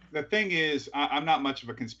 the thing is, I'm not much of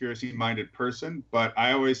a conspiracy-minded person, but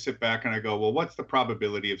I always sit back and I go, well, what's the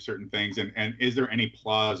probability of certain things, and is there any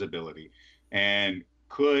plausibility? And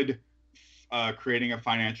could creating a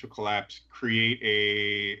financial collapse create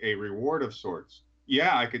a reward of sorts?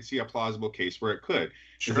 Yeah, I could see a plausible case where it could.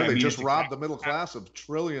 Sure, they just robbed the middle class of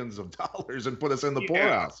trillions of dollars and put us in the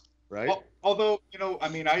poorhouse, right? Well, although, I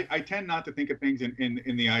mean, I tend not to think of things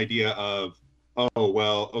in the idea of, oh,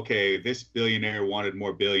 well, okay, this billionaire wanted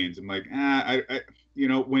more billions. I'm like,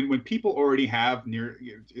 when people already have near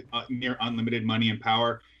unlimited money and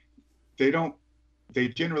power, they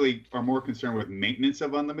generally are more concerned with maintenance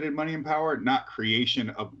of unlimited money and power, not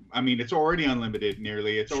creation of, I mean, it's already unlimited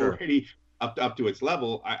nearly. It's already up to its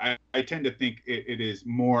level. I tend to think it is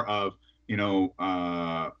more of,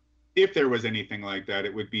 if there was anything like that,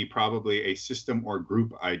 it would be probably a system or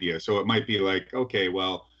group idea. So it might be like, okay,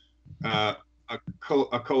 well, a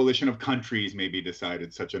coalition of countries maybe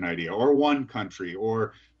decided such an idea, or one country,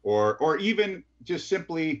 or even just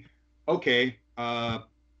simply, okay,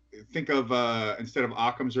 think of instead of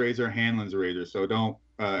Occam's razor, Hanlon's razor. So don't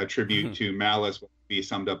attribute to malice what would be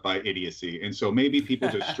summed up by idiocy. And so maybe people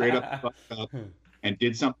just straight up fucked up and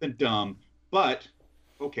did something dumb. But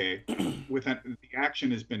okay, the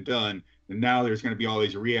action has been done, and now there's going to be all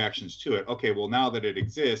these reactions to it. Okay, well, now that it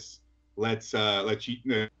exists, let's now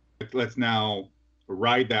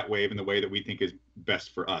ride that wave in the way that we think is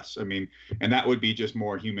best for us. I mean, and that would be just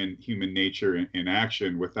more human nature in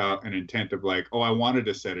action, without an intent of like, oh, I wanted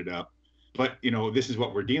to set it up, but this is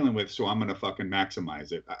what we're dealing with, so I'm going to fucking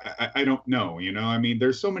maximize it. I don't know, I mean,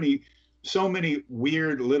 there's so many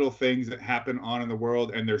weird little things that happen on in the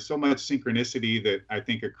world, and there's so much synchronicity that I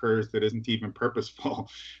think occurs that isn't even purposeful.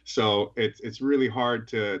 So it's really hard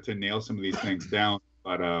to nail some of these things down.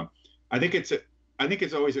 But I think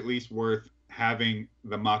it's always at least worth having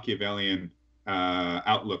the Machiavellian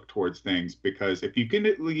outlook towards things, because if you can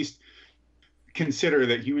at least consider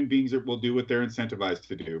that human beings will do what they're incentivized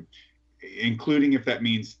to do, including if that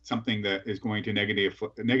means something that is going to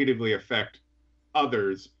negatively affect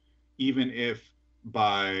others, even if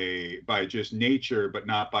by just nature but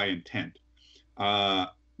not by intent,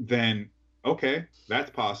 then okay,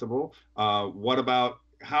 that's possible. What about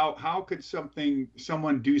how could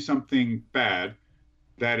someone do something bad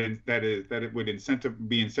that it would be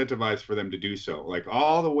incentivized for them to do so? Like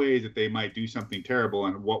all the ways that they might do something terrible,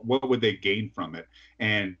 and what would they gain from it?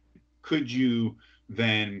 And could you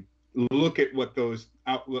then look at what those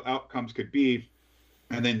outcomes could be,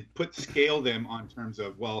 and then scale them on terms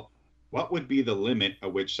of, well, what would be the limit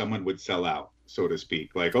at which someone would sell out, so to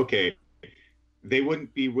speak? Like, okay, they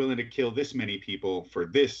wouldn't be willing to kill this many people for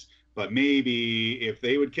this, but maybe if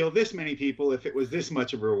they would kill this many people, if it was this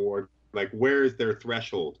much of a reward, like where is their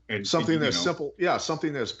threshold? And something that's simple. Yeah,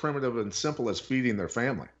 something that's primitive and simple as feeding their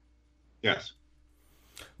family. Yes.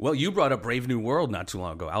 Well, you brought up Brave New World not too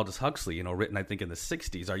long ago, Aldous Huxley, written, I think, in the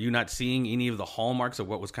 60s. Are you not seeing any of the hallmarks of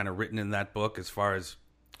what was kind of written in that book as far as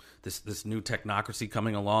this new technocracy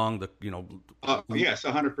coming along? Yes,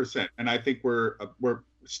 100%. And I think we're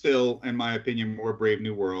still, in my opinion, more Brave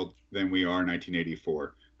New World than we are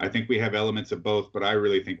 1984. I think we have elements of both, but I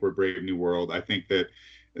really think we're Brave New World. I think that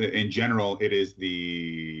in general, it is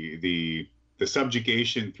the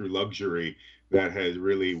subjugation through luxury that has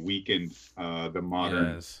really weakened the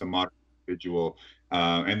modern individual.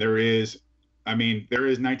 And there is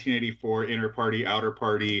 1984 inner party, outer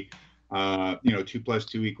party. 2 +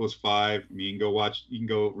 2 = 5. I mean, you can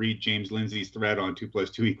go read James Lindsay's thread on 2 +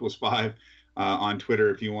 2 = 5 on Twitter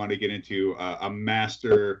if you want to get into a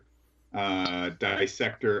master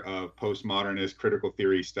dissector of postmodernist critical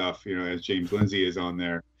theory stuff, as James Lindsay is on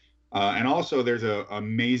there. And also there's an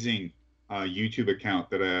amazing YouTube account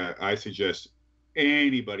that I suggest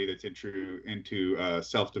anybody that's into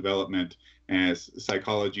self-development and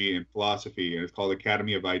psychology and philosophy, and it's called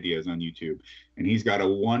Academy of Ideas on YouTube. And he's got a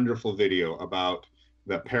wonderful video about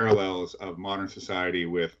the parallels of modern society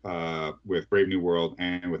with Brave New World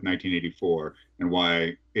and with 1984, and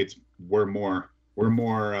why we're more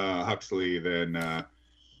Huxley than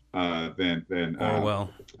Orwell.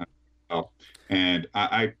 And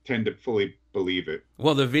I tend to fully believe it.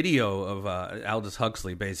 Well, the video of Aldous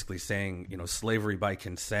Huxley basically saying, slavery by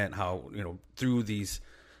consent, how, through these,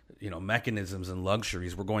 mechanisms and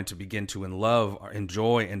luxuries, we're going to begin to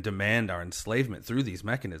enjoy and demand our enslavement through these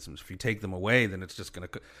mechanisms. If you take them away, then it's just going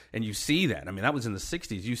to, and you see that. I mean, that was in the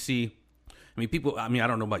 60s. You see, people, I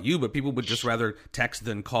don't know about you, but people would just rather text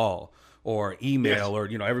than call or email, or,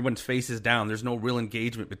 everyone's face is down. There's no real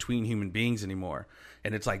engagement between human beings anymore.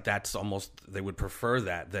 And it's like, that's almost, they would prefer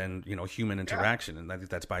that than, human interaction. And I think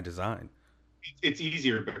that's by design. It's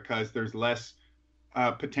easier because there's less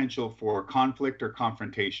potential for conflict or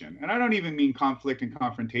confrontation. And I don't even mean conflict and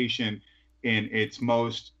confrontation in its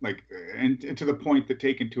most and to the point that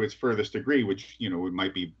taken to its furthest degree, which,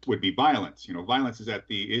 would be violence. Violence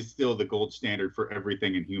is still the gold standard for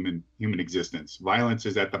everything in human existence. Violence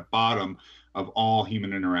is at the bottom of all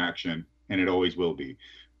human interaction, and it always will be.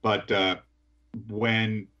 But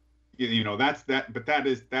when that's that, but that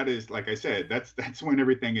is like I said, that's when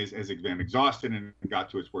everything has been exhausted and got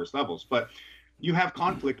to its worst levels. But you have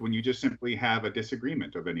conflict when you just simply have a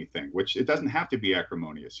disagreement of anything, which it doesn't have to be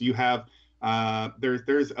acrimonious. You have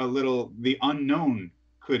there's a little, the unknown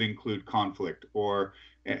could include conflict, or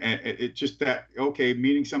it just that, okay,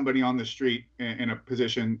 meeting somebody on the street in a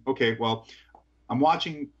position, okay, well, I'm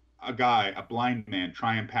watching a blind man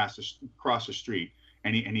try and cross the street.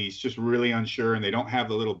 And he's just really unsure, and they don't have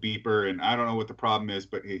the little beeper, and I don't know what the problem is,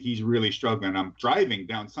 but he's really struggling. I'm driving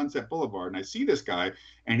down Sunset Boulevard, and I see this guy,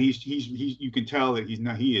 and he's you can tell that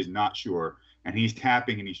he is not sure, and he's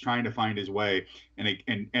tapping, and he's trying to find his way,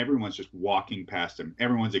 and everyone's just walking past him.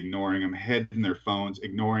 Everyone's ignoring him, head in their phones,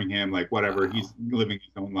 ignoring him, like whatever. Wow. He's living his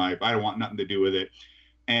own life. I don't want nothing to do with it.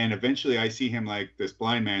 And eventually, I see him, like this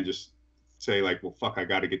blind man, just say like, well, fuck, I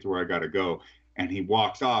got to get to where I got to go. And he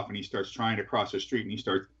walks off, and he starts trying to cross the street, and he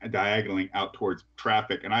starts diagonaling out towards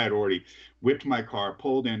traffic. And I had already whipped my car,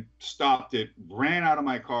 pulled in, stopped it, ran out of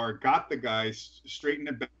my car, got the guy, straightened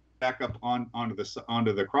it back up onto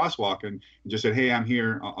the crosswalk, and just said, hey, I'm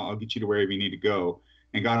here. I'll get you to wherever you need to go.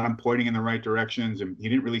 And got him pointing in the right directions. And he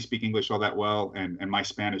didn't really speak English all that well, and my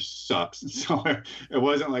Spanish sucks. So it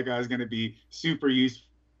wasn't like I was going to be super useful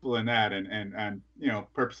in that, and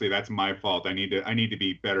purposely, that's my fault. I need to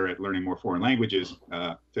be better at learning more foreign languages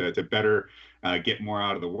to better get more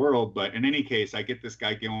out of the world. But in any case, I get this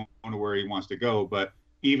guy going to where he wants to go. But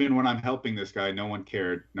even when I'm helping this guy, no one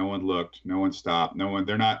cared, no one looked, no one stopped,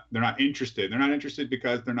 they're not interested. They're not interested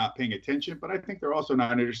because they're not paying attention. But I think they're also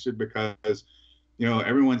not interested because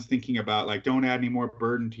everyone's thinking about, like, don't add any more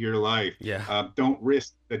burden to your life. Yeah. Don't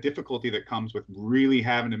risk the difficulty that comes with really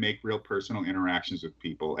having to make real personal interactions with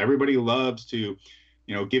people. Everybody loves to,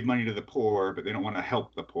 give money to the poor, but they don't want to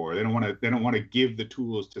help the poor. They don't want to give the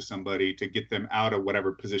tools to somebody to get them out of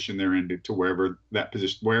whatever position they're in to wherever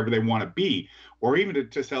they want to be, or even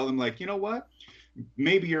to tell them, like, you know what,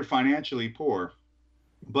 maybe you're financially poor,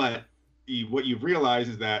 but what you've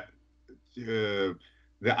realized is that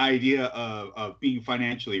the idea of being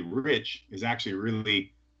financially rich is actually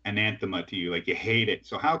really anathema to you. Like, you hate it.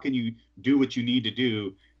 So how can you do what you need to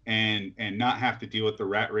do and not have to deal with the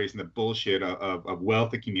rat race and the bullshit of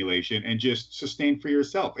wealth accumulation, and just sustain for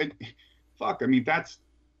yourself? And fuck, I mean,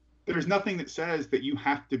 there's nothing that says that you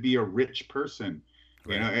have to be a rich person.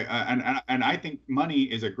 Right. And I think money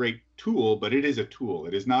is a great tool, but it is a tool.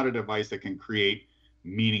 It is not a device that can create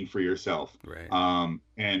meaning for yourself. Right.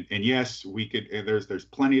 And yes, we could, there's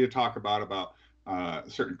plenty to talk about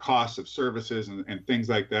certain costs of services and things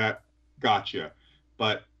like that. Gotcha.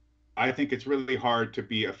 But I think it's really hard to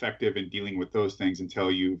be effective in dealing with those things until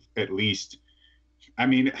you've at least, I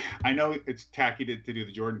mean, I know it's tacky to do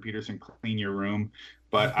the Jordan Peterson clean your room,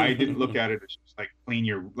 but I didn't look at it as just like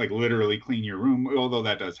literally clean your room, although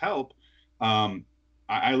that does help.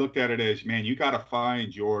 I looked at it as, man, you got to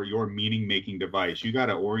find your meaning making device. You got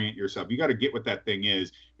to orient yourself. You got to get what that thing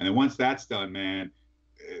is. And then once that's done, man,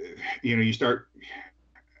 you start,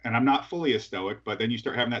 and I'm not fully a stoic, but then you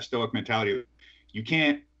start having that stoic mentality. You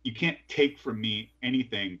can't take from me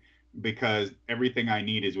anything, because everything I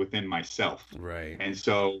need is within myself. Right. And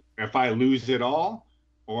so if I lose it all,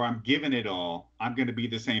 or I'm given it all, I'm going to be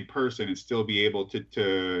the same person and still be able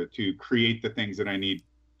to create the things that I need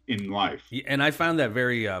in life. Yeah, and I found that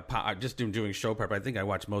very just doing show prep. I think I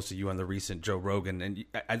watched most of you on the recent Joe Rogan, and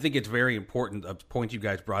I think it's very important, a point you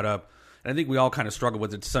guys brought up, and I think we all kind of struggle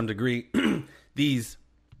with it to some degree. These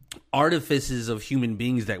artifices of human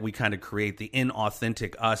beings that we kind of create, the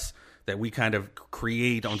inauthentic us that we kind of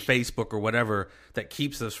create on Facebook or whatever, that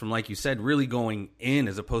keeps us from, like you said, really going in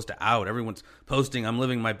as opposed to out. Everyone's posting, I'm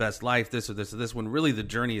living my best life, this or this or this, when really the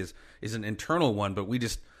journey is an internal one, but we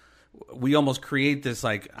just we almost create this,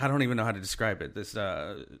 like, I don't even know how to describe it, this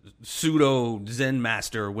pseudo Zen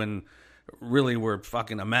master when really we're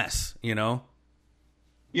fucking a mess, you know?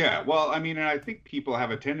 Yeah, well, I mean, and I think people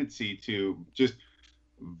have a tendency to just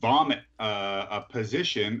vomit a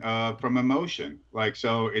position from emotion. Like,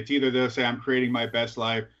 so it's either they'll say, I'm creating my best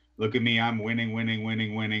life. Look at me, I'm winning, winning,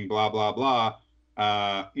 winning, winning, blah, blah, blah.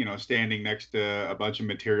 Standing next to a bunch of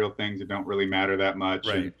material things that don't really matter that much,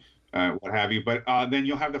 right, and what have you. But then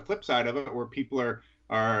you'll have the flip side of it where people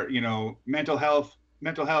are mental health,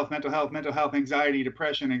 anxiety,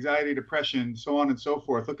 depression, so on and so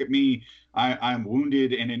forth. Look at me, I'm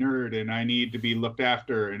wounded and inert, and I need to be looked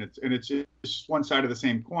after. And it's just one side of the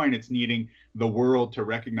same coin. It's needing the world to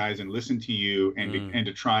recognize and listen to you, and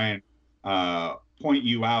to try and point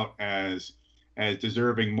you out as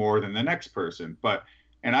deserving more than the next person.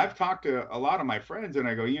 And I've talked to a lot of my friends, and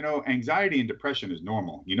I go, anxiety and depression is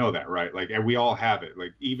normal. You know that, right? Like, and we all have it.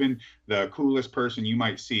 Like, even the coolest person you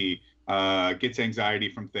might see gets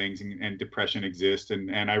anxiety from things, and depression exists.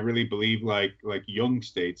 And I really believe, like Jung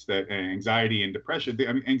states, that anxiety and depression,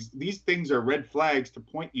 these things are red flags to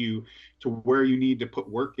point you to where you need to put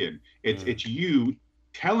work in. It's you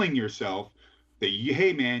telling yourself that,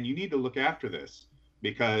 hey man, you need to look after this,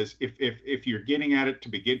 because if you're getting at it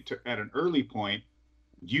at an early point,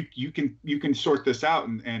 you can sort this out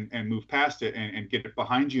and move past it and get it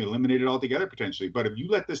behind you, eliminate it altogether potentially. But if you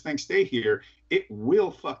let this thing stay here, it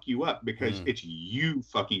will fuck you up, because it's you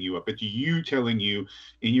fucking you up. It's you telling you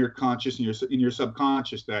in your conscious and in your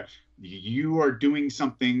subconscious that you are doing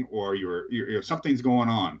something, or something's going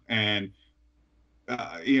on. And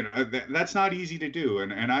that's not easy to do.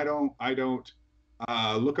 And I don't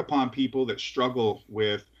look upon people that struggle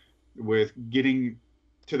with getting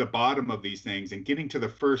to the bottom of these things and getting to the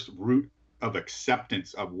first root of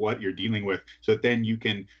acceptance of what you're dealing with, so that then you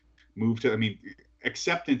can move to,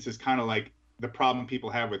 acceptance is kind of like the problem people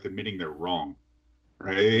have with admitting they're wrong,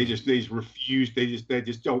 right? They just refuse. They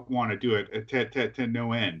just don't want to do it to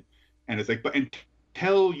no end. And it's like, but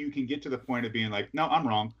until you can get to the point of being like, no, I'm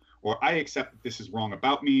wrong, or I accept that this is wrong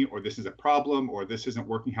about me, or this is a problem, or this isn't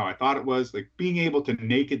working how I thought it was, like being able to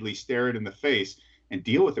nakedly stare it in the face and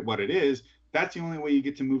deal with it what it is, that's the only way you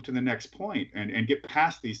get to move to the next point and get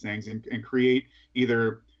past these things and create,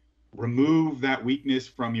 either remove that weakness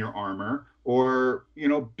from your armor, or,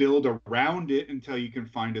 build around it until you can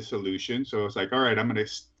find a solution. So it's like, all right, I'm going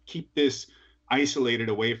to keep this isolated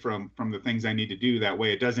away from the things I need to do. That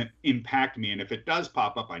way it doesn't impact me. And if it does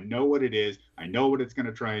pop up, I know what it is. I know what it's going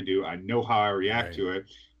to try and do. I know how I react to it.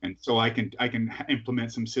 And so I can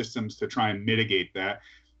implement some systems to try and mitigate that,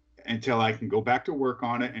 until I can go back to work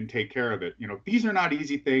on it and take care of it. These are not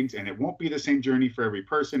easy things, and it won't be the same journey for every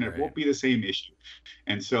person. It won't be the same issue.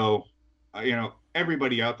 And so,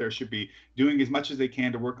 everybody out there should be doing as much as they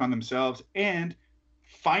can to work on themselves, and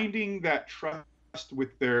finding that trust with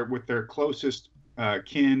their closest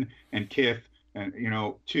kin and kith, and,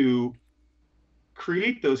 to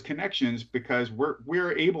create those connections, because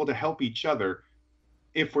we're able to help each other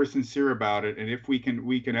if we're sincere about it, and if we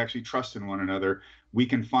can actually trust in one another. We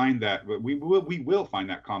can find that, we will find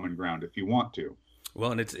that common ground if you want to.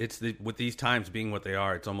 Well, and it's with these times being what they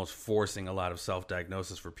are, it's almost forcing a lot of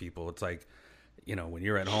self-diagnosis for people. It's like, when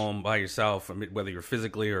you're at home by yourself, whether you're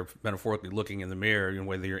physically or metaphorically looking in the mirror,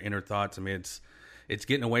 whether your inner thoughts, it's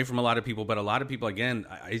getting away from a lot of people. But a lot of people, again,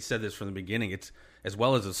 I said this from the beginning, it's as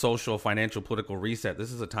well as a social, financial, political reset.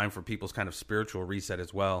 This is a time for people's kind of spiritual reset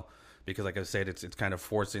as well, because like I said, it's kind of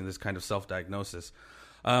forcing this kind of self-diagnosis.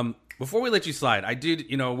 Before we let you slide, I did,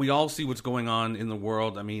 we all see what's going on in the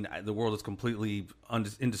world. The world is completely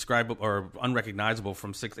indescribable or unrecognizable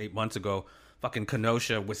from 6-8 months ago. Fucking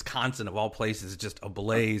Kenosha, Wisconsin, of all places, just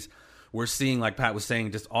ablaze. We're seeing, like Pat was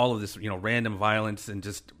saying, just all of this, random violence, and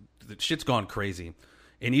just the shit's gone crazy.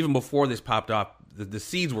 And even before this popped off, the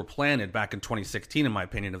seeds were planted back in 2016, in my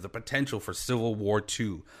opinion, of the potential for Civil War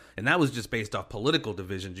II. And that was just based off political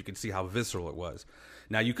divisions. You can see how visceral it was.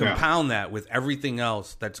 Now, you compound that with everything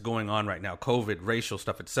else that's going on right now, COVID, racial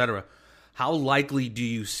stuff, etc. How likely do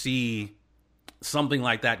you see something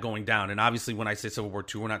like that going down? And obviously, when I say Civil War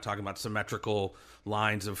II, we're not talking about symmetrical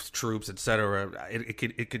lines of troops, etc.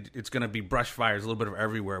 It's going to be brush fires, a little bit of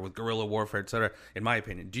everywhere with guerrilla warfare, etc. In my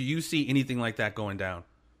opinion, do you see anything like that going down?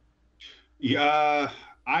 Yeah,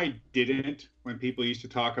 I didn't. When people used to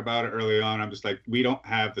talk about it early on, I'm just like, we don't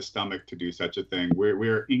have the stomach to do such a thing.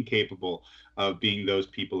 We're incapable of being those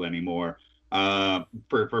people anymore,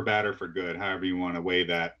 for bad or for good, however you want to weigh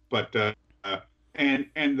that. But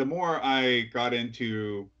and the more I got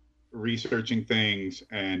into researching things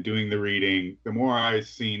and doing the reading, the more I've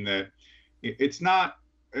seen that it's not.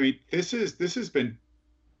 This has been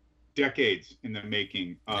decades in the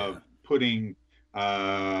making of putting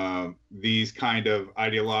these kind of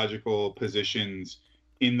ideological positions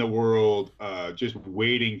in the world, just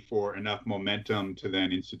waiting for enough momentum to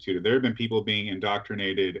then institute it. There have been people being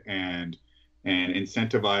indoctrinated and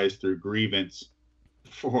incentivized through grievance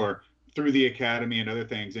through the academy and other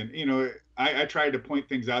things. And, you know, I tried to point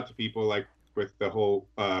things out to people, like with the whole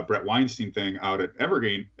Brett Weinstein thing out at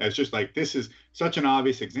Evergreen, as just like, this is such an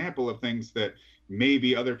obvious example of things that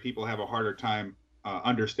maybe other people have a harder time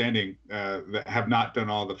understanding, that have not done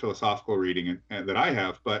all the philosophical reading that I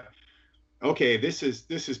have. But okay, this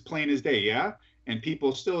is plain as day, yeah. And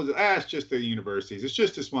people still, it's just the universities, it's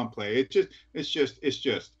just this one play, it's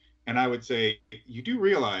just. And I would say, you do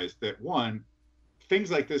realize that, one,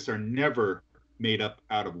 things like this are never made up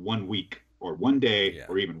out of 1 week or 1 day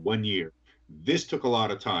or even 1 year. This took a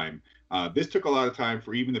lot of time. This took a lot of time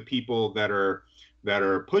for even the people that are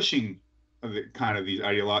pushing these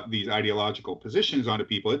ideological positions onto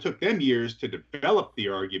people. It took them years to develop the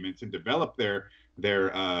arguments and develop their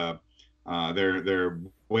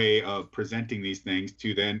way of presenting these things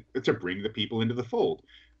to bring the people into the fold.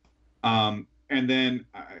 And then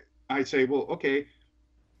I say, well, okay,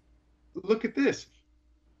 look at this.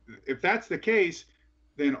 If that's the case,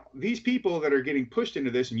 then these people that are getting pushed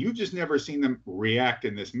into this, and you've just never seen them react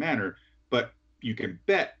in this manner, but you can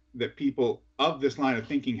bet that people of this line of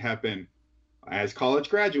thinking have been, as college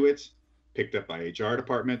graduates, picked up by HR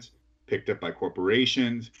departments, picked up by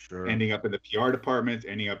corporations, ending up in the PR departments,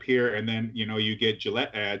 ending up here. And then, you know, you get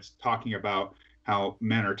Gillette ads talking about how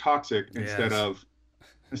men are toxic instead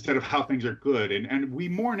of how things are good. And we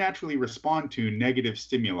more naturally respond to negative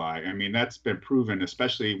stimuli. I mean, that's been proven,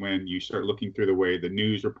 especially when you start looking through the way the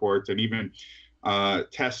news reports and even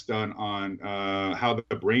tests done on how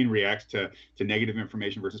the brain reacts to negative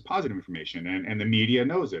information versus positive information. And the media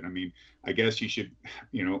knows it. I mean, I guess you should,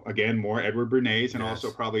 you know, again, more Edward Bernays, and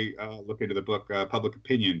also probably look into the book Public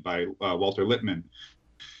Opinion by Walter Lippmann.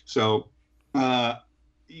 So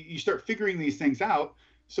you start figuring these things out.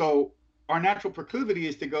 So our natural proclivity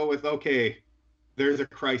is to go with, okay, there's a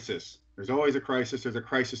crisis. There's always a crisis. There's a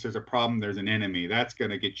crisis. There's a problem. There's an enemy. That's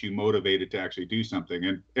going to get you motivated to actually do something.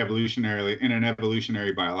 And in an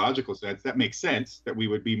evolutionary biological sense, that makes sense that we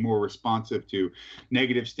would be more responsive to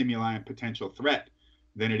negative stimuli and potential threat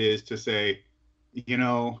than it is to say, you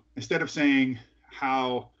know, instead of saying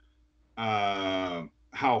how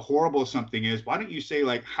horrible something is, why don't you say,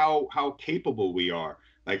 like, how capable we are,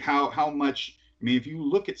 like how much. I mean, if you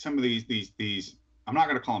look at some of these, I'm not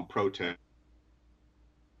going to call them protests.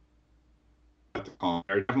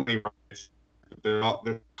 They're definitely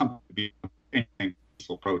they're come to be anything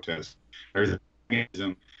peaceful protest. There's a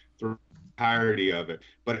mechanism through the entirety of it.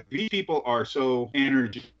 But these people are so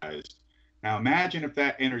energized. Now imagine if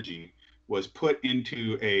that energy was put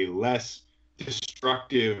into a less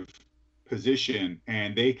destructive position,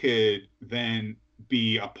 and they could then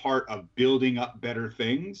be a part of building up better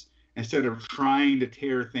things, instead of trying to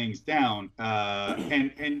tear things down.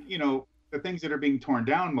 And you know, the things that are being torn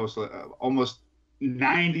down almost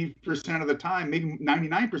 90% of the time, maybe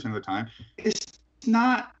 99% of the time, it's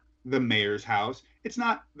not the mayor's house, it's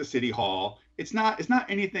not the city hall, it's not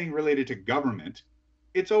anything related to government.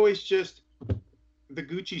 It's always just the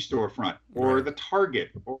Gucci storefront, or the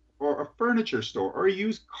Target, or a furniture store, or a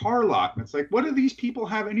used car lot. And it's like, what do these people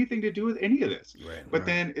have anything to do with any of this? But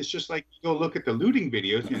then it's just like, you go look at the looting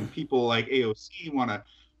videos, and people like AOC want to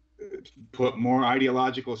put more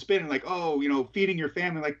ideological spin, and like, oh, you know, feeding your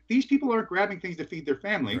family. Like, these people aren't grabbing things to feed their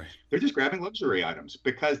family. They're just grabbing luxury items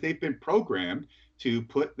because they've been programmed to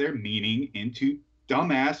put their meaning into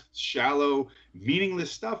dumbass, shallow,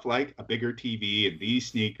 meaningless stuff like a bigger TV and these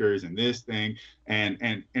sneakers and this thing.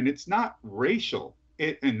 And it's not racial.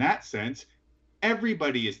 In that sense,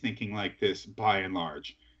 everybody is thinking like this by and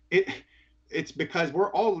large. It's because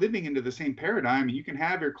we're all living into the same paradigm, and you can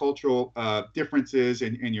have your cultural differences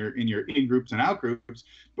and your in groups and out groups,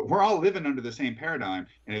 but we're all living under the same paradigm.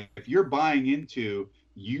 And if you're buying into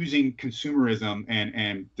using consumerism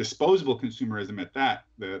and disposable consumerism at that,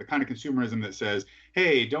 the kind of consumerism that says,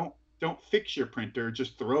 hey, don't fix your printer,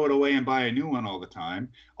 just throw it away and buy a new one all the time.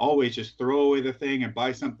 Always just throw away the thing and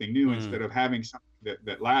buy something new instead of having something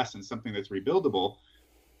that lasts and something that's rebuildable.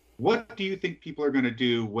 What do you think people are going to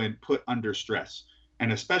do when put under stress?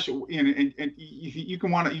 And especially, and you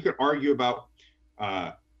can argue about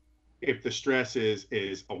if the stress is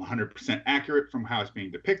 100% accurate from how it's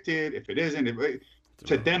being depicted. If it isn't,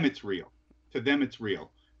 to them it's real. To them it's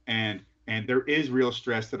real, and there is real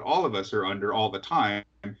stress that all of us are under all the time.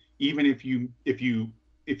 Even if you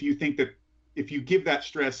think that if you give that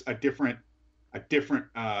stress a different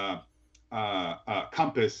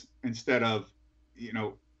compass instead of,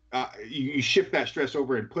 you shift that stress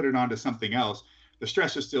over and put it onto something else. The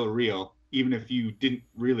stress is still real, even if you didn't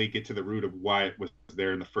really get to the root of why it was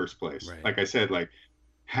there in the first place. Right. Like I said, like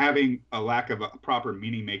having a lack of a proper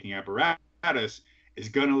meaning-making apparatus is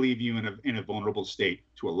going to leave you in a vulnerable state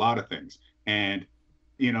to a lot of things. And,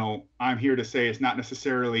 I'm here to say it's not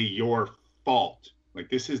necessarily your fault. Like,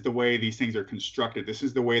 this is the way these things are constructed. This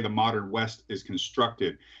is the way the modern West is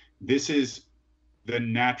constructed. This is the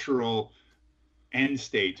natural end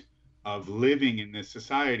state of living in this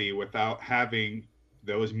society without having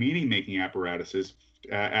those meaning-making apparatuses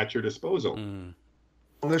at your disposal. And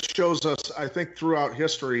this shows us, I think, throughout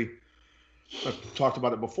history, I've talked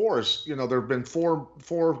about it before, is, there have been four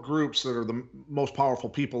groups that are the most powerful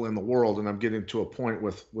people in the world. And I'm getting to a point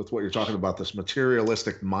with what you're talking about, this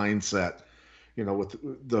materialistic mindset. With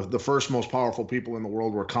the first most powerful people in the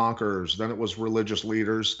world were conquerors, then it was religious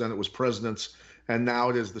leaders, then it was presidents, and now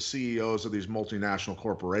it is the CEOs of these multinational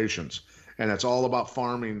corporations. And it's all about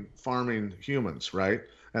farming humans, right?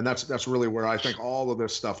 And that's really where I think all of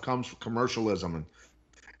this stuff comes from, commercialism, and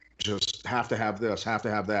just have to have this, have to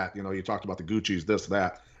have that. You talked about the Gucci's, this,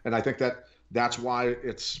 that. And I think that's why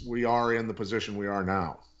we are in the position we are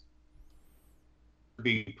now.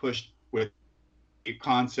 Being pushed with a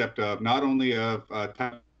concept of not only of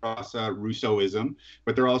Rousseauism,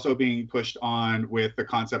 but they're also being pushed on with the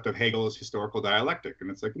concept of Hegel's historical dialectic.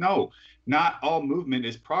 And it's like, no, not all movement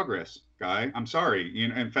is progress, guy. I'm sorry.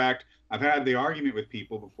 In fact, I've had the argument with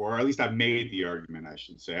people before, or at least I've made the argument, I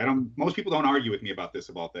should say. Most people don't argue with me about this,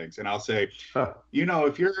 of all things. And I'll say,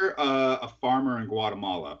 if you're a farmer in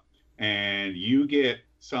Guatemala and you get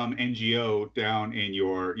some NGO down in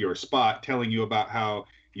your spot telling you about how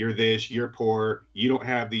you're this, you're poor, you don't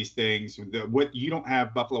have these things, you don't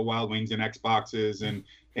have Buffalo Wild Wings and Xboxes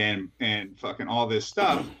and fucking all this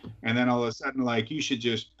stuff, and then all of a sudden, like, you should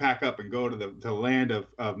just pack up and go to the land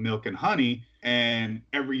of milk and honey, and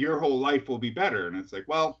your whole life will be better. And it's like,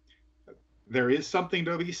 well, there is something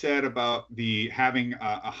to be said about having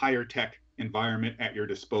a higher tech environment at your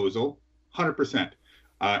disposal, 100%.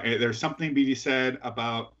 There's something to be said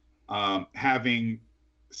about having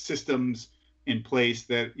systems in place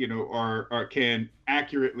that can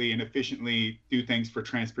accurately and efficiently do things for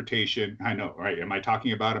transportation. I know, right? Am I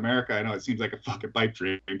talking about America? I know it seems like a fucking pipe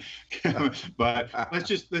dream, but let's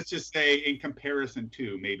just say in comparison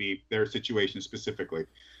to maybe their situation specifically.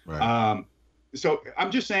 Right. So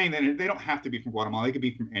I'm just saying that they don't have to be from Guatemala; they could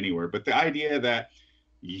be from anywhere. But the idea that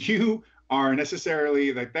you are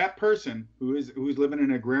necessarily like that person who's living in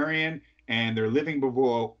an agrarian and they're living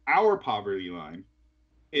below our poverty line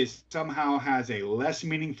somehow has a less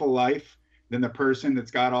meaningful life than the person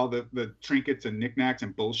that's got all the trinkets and knickknacks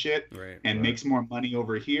and bullshit, right. Makes more money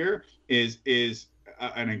over here is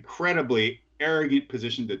an incredibly arrogant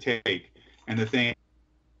position to take. And the thing,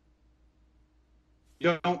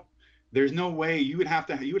 there's no way you would have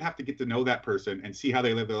to get to know that person and see how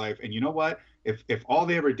they live their life. And you know what? If all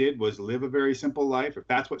they ever did was live a very simple life, if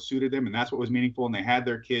that's what suited them and that's what was meaningful, and they had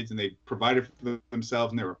their kids and they provided for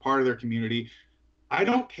themselves and they were part of their community, I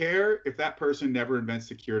don't care if that person never invents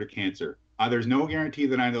the cure to cancer. There's no guarantee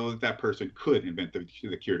that I know that person could invent the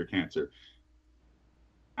cure to cancer.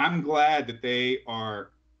 I'm glad that they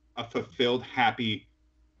are a fulfilled, happy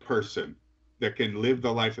person that can live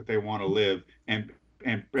the life that they want to live and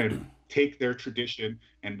take their tradition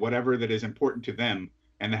and whatever that is important to them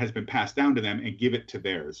and that has been passed down to them and give it to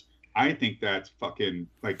theirs. I think that's fucking,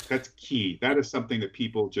 like, that's key. That is something that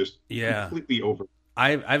people just completely over.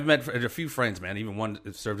 I've met a few friends, man, even one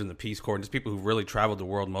that served in the Peace Corps, and just people who really traveled the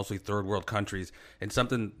world, mostly third world countries. And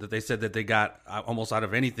something that they said that they got almost out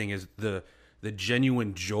of anything is the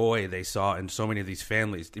genuine joy they saw in so many of these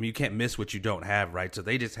families. I mean, you can't miss what you don't have, right? So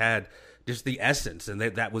they just had just the essence, and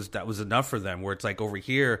that was enough for them. Where it's like over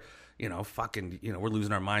here, we're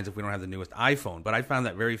losing our minds if we don't have the newest iPhone. But I found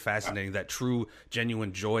that very fascinating, that true,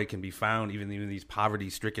 genuine joy can be found even in these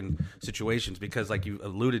poverty-stricken situations, because like you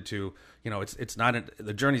alluded to, it's not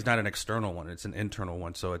the journey's not an external one, it's an internal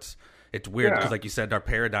one. So it's weird because, like you said, our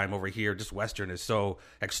paradigm over here, just Western, is so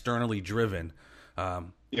externally driven.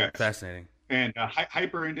 Fascinating. And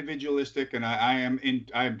hyper individualistic, and I am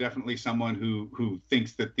definitely someone who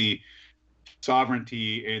thinks that the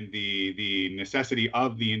sovereignty and the necessity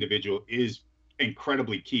of the individual is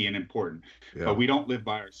incredibly key and important. But we don't live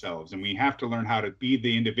by ourselves, and we have to learn how to be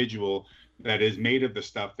the individual that is made of the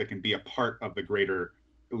stuff that can be a part of the greater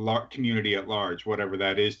community at large, whatever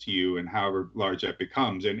that is to you and however large that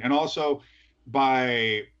becomes. And also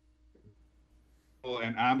and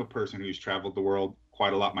I'm a person who's traveled the world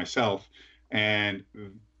quite a lot myself, and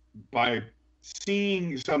by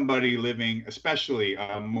seeing somebody living, especially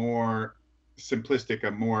a more simplistic,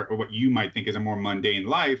 or what you might think is a more mundane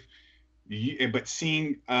life, but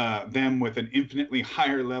seeing them with an infinitely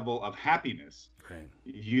higher level of happiness. Right.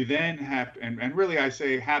 You then have, and really I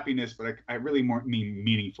say happiness, but I really more mean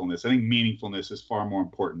meaningfulness. I think meaningfulness is far more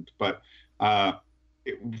important. But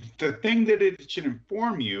the thing that it should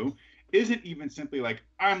inform you isn't even simply like,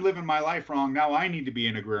 I'm living my life wrong, now I need to be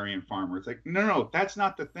an agrarian farmer. It's like, no, that's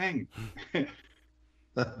not the thing.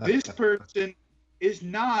 This person is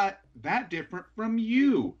not that different from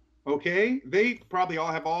you. Okay, they probably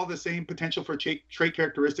all have all the same potential for trait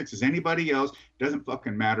characteristics as anybody else. Doesn't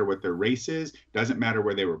fucking matter what their race is. Doesn't matter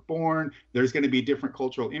where they were born. There's going to be different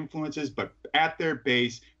cultural influences, but at their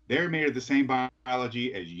base, they're made of the same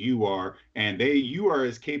biology as you are, and you are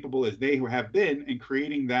as capable as they have been in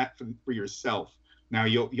creating that for yourself. Now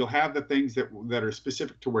you'll have the things that are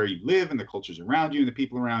specific to where you live and the cultures around you and the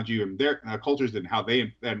people around you and their cultures and how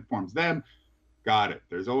that informs them. Got it.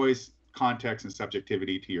 There's always context and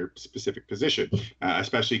subjectivity to your specific position,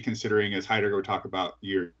 especially considering, as Heidegger would talk about,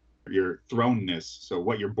 your thrownness. So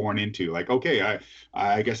what you're born into. Like, okay,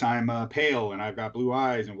 I guess I'm pale and I've got blue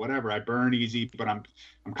eyes and whatever. I burn easy, but I'm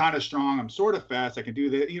kind of strong. I'm sort of fast. I can do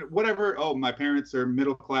that. Whatever. Oh, my parents are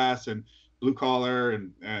middle class and blue collar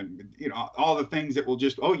and all the things that will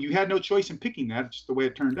just, you had no choice in picking that. It's just the way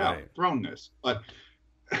it turned out. Thrownness. But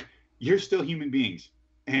you're still human beings,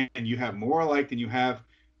 and you have more alike than you have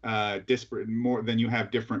disparate, more than you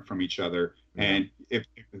have different from each other. And if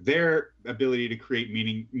their ability to create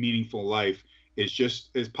meaningful life is just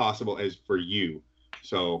as possible as for you,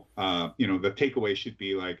 so the takeaway should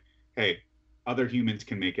be like, hey, other humans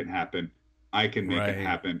can make it happen. I can make it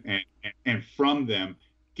happen, and from them,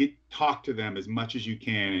 talk to them as much as you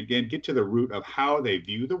can. And again, get to the root of how they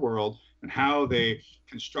view the world and how they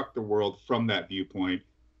construct the world from that viewpoint.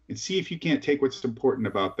 And see if you can't take what's important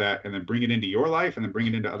about that and then bring it into your life and then bring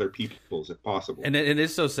it into other people's if possible. And it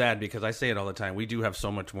is so sad because I say it all the time. We do have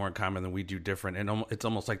so much more in common than we do different. And it's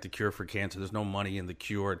almost like the cure for cancer. There's no money in the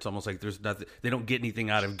cure. It's almost like there's nothing. They don't get anything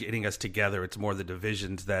out of getting us together. It's more the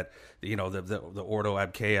divisions that, the ordo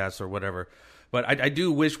ab chaos or whatever. But I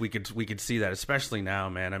do wish we could see that, especially now,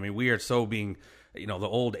 man. I mean, we are so being, the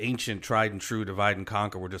old ancient tried and true divide and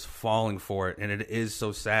conquer. We're just falling for it. And it is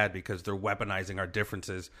so sad because they're weaponizing our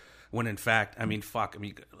differences when in fact,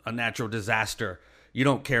 a natural disaster. You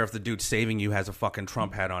don't care if the dude saving you has a fucking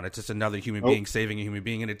Trump hat on. It's just another human being saving a human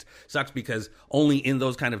being. And it sucks because only in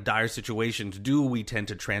those kind of dire situations do we tend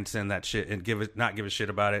to transcend that shit and not give a shit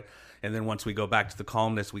about it. And then once we go back to the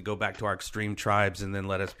calmness, we go back to our extreme tribes and then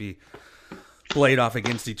let us be played off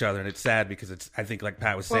against each other. And it's sad because I think like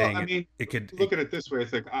Pat was saying, it could look at it this way.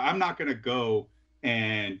 It's like, I'm not going to go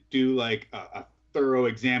and do like a thorough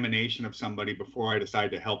examination of somebody before I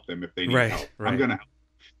decide to help them if they need help. I'm going to help.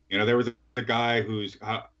 There was a guy who's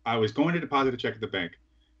I was going to deposit a check at the bank,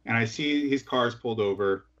 and I see his car's pulled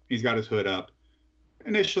over. He's got his hood up.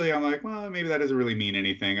 Initially, I'm like, well, maybe that doesn't really mean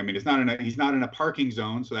anything. I mean, he's not in a parking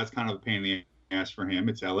zone, so that's kind of a pain in the ass for him.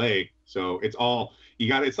 It's LA, so it's all you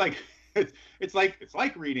got. It's like it's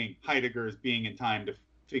like reading Heidegger's Being in Time to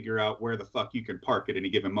figure out where the fuck you can park at any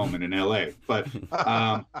given moment in LA. But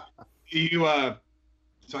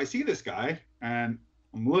so I see this guy and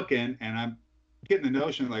I'm looking and I'm getting the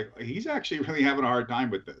notion like he's actually really having a hard time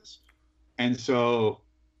with this. And so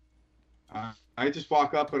I just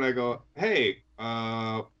walk up and I go, hey,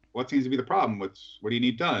 what seems to be the problem? What do you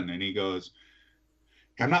need done? And he goes,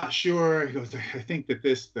 I'm not sure. He goes, I think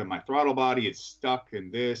that my throttle body is stuck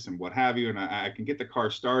in this and what have you. And I can get the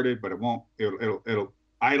car started, but it'll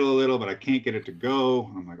idle a little, but I can't get it to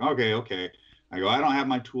go. I'm like, okay. I go, I don't have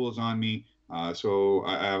my tools on me. So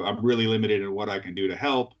I'm really limited in what I can do to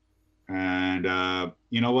help. And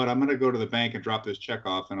you know what? I'm going to go to the bank and drop this check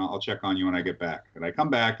off, and I'll check on you when I get back. And I come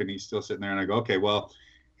back, and he's still sitting there, and I go, okay, well,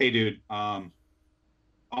 hey, dude,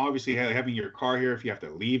 obviously having your car here, if you have to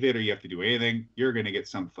leave it or you have to do anything, you're going to get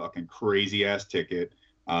some fucking crazy-ass ticket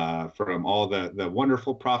from all the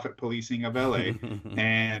wonderful profit policing of LA.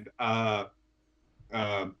 And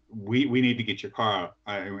we need to get your car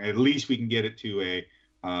out. At least we can get it to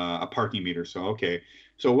a parking meter. So, okay.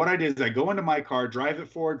 So what I did is I go into my car, drive it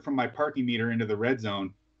forward from my parking meter into the red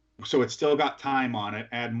zone. So it's still got time on it,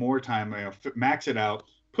 add more time, max it out,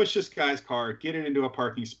 push this guy's car, get it into a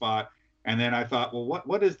parking spot. And then I thought, well,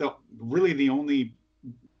 what is the only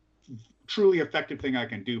truly effective thing I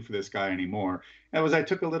can do for this guy anymore? And I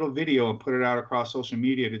took a little video and put it out across social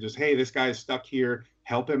media to just, hey, this guy's stuck here,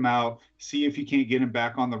 help him out, see if you can't get him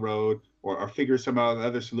back on the road or figure some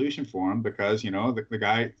other solution for him, because, the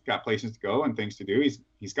guy's got places to go and things to do.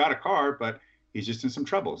 He's got a car, but He's just in some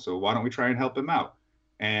trouble. So why don't we try and help him out?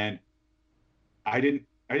 And I didn't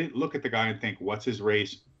look at the guy and think, what's his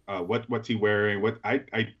race? What's he wearing?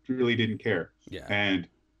 I really didn't care. Yeah. And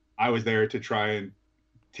I was there to try and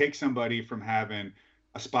take somebody from having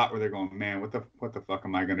a spot where they're going, man, what the fuck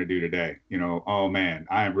am I going to do today? You know, oh man,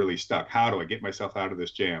 I am really stuck. How do I get myself out of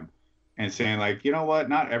this jam? And saying like, you know what?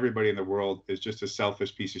 Not everybody in the world is just a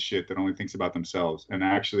selfish piece of shit that only thinks about themselves and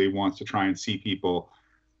actually wants to try and see people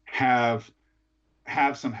have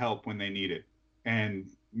some help when they need it. And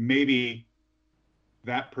maybe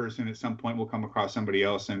that person at some point will come across somebody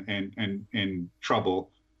else in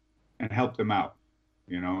trouble and help them out.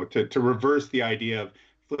 You know, to reverse the idea of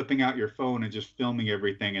flipping out your phone and just filming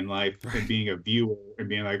everything in life and being a viewer and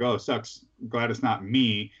being like, oh, sucks, glad it's not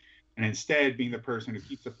me. And instead being the person who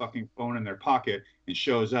keeps the fucking phone in their pocket and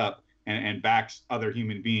shows up and backs other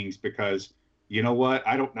human beings because, you know what,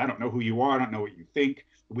 I don't know who you are, I don't know what you think.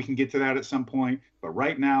 We can get to that at some point, but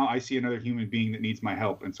right now I see another human being that needs my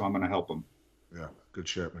help, and so I'm going to help them. Yeah, good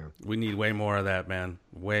shit, man. We need way more of that, man.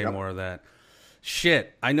 Way more of that.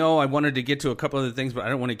 Shit, I know I wanted to get to a couple other things, but I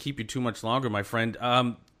don't want to keep you too much longer, my friend.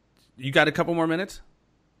 You got a couple more minutes?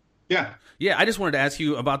 Yeah. Yeah, I just wanted to ask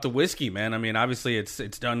you about the whiskey, man. I mean, obviously it's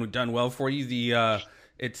done well for you.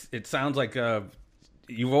 It sounds like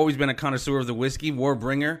you've always been a connoisseur of the whiskey,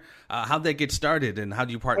 Warbringer. How'd that get started, and how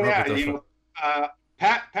do you partner up with those?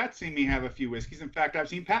 Pat's seen me have a few whiskeys. In fact, I've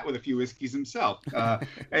seen Pat with a few whiskeys himself.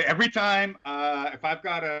 Every time, if I've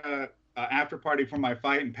got a after party for my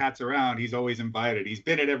fight and Pat's around, he's always invited. He's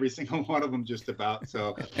been at every single one of them just about.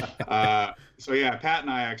 So yeah, Pat and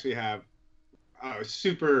I actually have a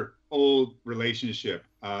super old relationship,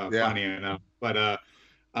 funny enough. But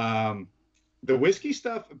the whiskey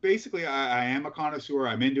stuff, basically, I am a connoisseur.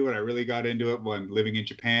 I'm into it. I really got into it when living in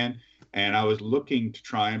Japan. And I was looking to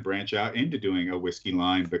try and branch out into doing a whiskey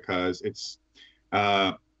line because it's,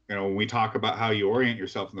 when we talk about how you orient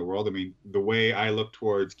yourself in the world, I mean, the way I look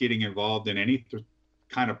towards getting involved in any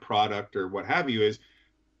kind of product or what have you is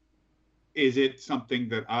it something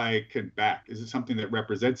that I can back? Is it something that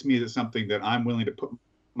represents me? Is it something that I'm willing to put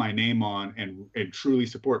my name on and truly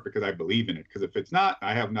support because I believe in it? Because if it's not,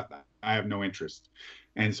 I have nothing. I have no interest.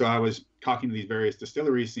 And so I was talking to these various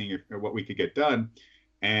distilleries, seeing what we could get done.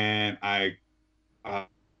 And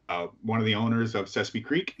one of the owners of Sesame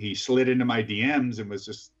Creek, he slid into my DMs and was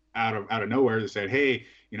just out of nowhere and said, hey,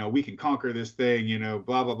 we can conquer this thing,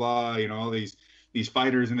 blah, blah, blah, all these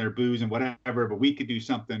fighters and their booze and whatever, but we could do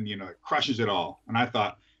something, that crushes it all. And I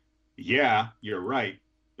thought, yeah, you're right,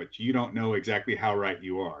 but you don't know exactly how right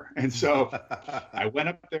you are. And so I went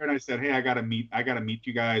up there and I said, hey, I got to meet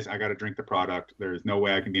you guys. I got to drink the product. There's no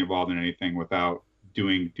way I can be involved in anything without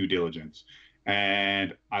doing due diligence.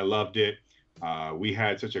 And I loved it. We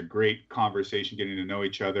had such a great conversation getting to know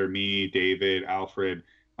each other, me, David, Alfred,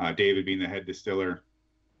 David being the head distiller.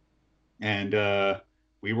 And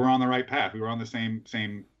we were on the right path. We were on the same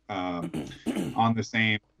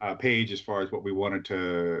page as far as what we wanted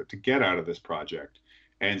to get out of this project.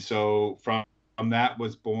 And so from that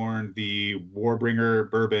was born the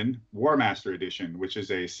Warbringer Bourbon Warmaster Edition, which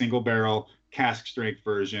is a single barrel cask strength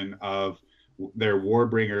version of their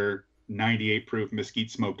Warbringer 98 proof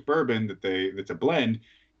mesquite smoked bourbon that's a blend.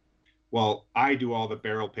 Well, I do all the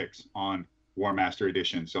barrel picks on Warmaster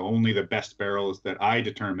Edition. So only the best barrels that I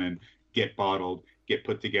determine get bottled, get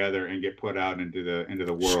put together, and get put out into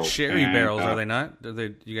the world. Sherry barrels, are they not?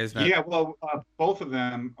 You guys not? Yeah, well, both of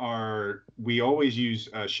them are. We always use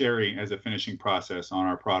sherry as a finishing process on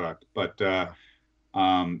our product, but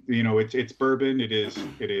it's bourbon. It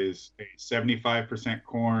is a 75%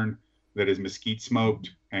 corn that is mesquite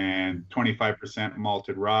smoked and 25%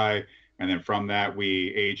 malted rye. And then from that,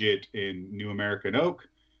 we age it in New American oak,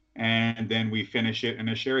 and then we finish it in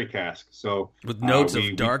a sherry cask. So with notes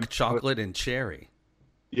of dark chocolate and cherry.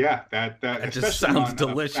 Yeah, that just sounds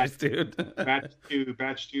delicious, dude. Batch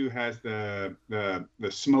 2 has the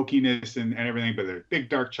smokiness and everything, but there's a big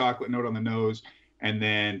dark chocolate note on the nose. And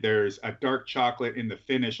then there's a dark chocolate in the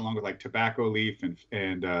finish, along with like tobacco leaf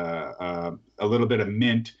and a little bit of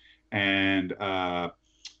mint and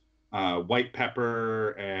white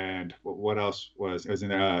pepper, and what else was in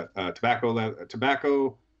there?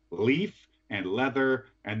 Tobacco leaf and leather,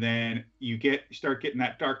 and then you start getting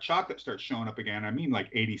that dark chocolate starts showing up again. I mean,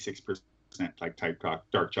 like 86% like type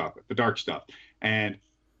dark chocolate, the dark stuff, and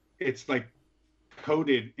it's like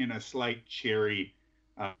coated in a slight cherry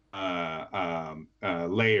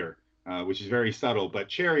layer, which is very subtle. But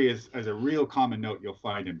cherry is a real common note you'll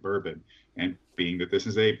find in bourbon. And being that this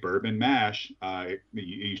is a bourbon mash,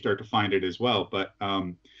 you start to find it as well. But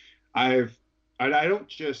I don't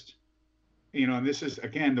just and this is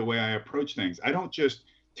again the way I approach things. I don't just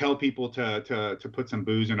tell people to put some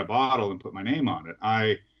booze in a bottle and put my name on it.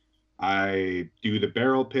 I do the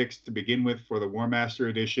barrel picks to begin with for the War Master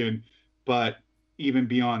edition, but even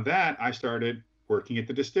beyond that, I started working at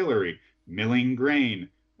the distillery, milling grain,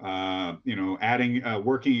 adding,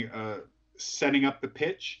 working, setting up the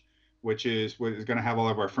pitch, which is what is going to have all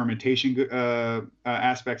of our fermentation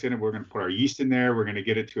aspects in it. We're going to put our yeast in there. We're going to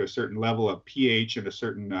get it to a certain level of pH and a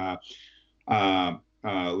certain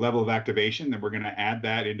level of activation. Then we're going to add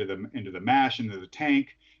that into the mash, into the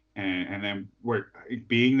tank, and then we're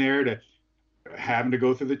being there to having to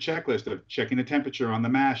go through the checklist of checking the temperature on the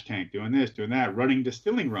mash tank, doing this, doing that, running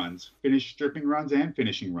distilling runs, stripping runs and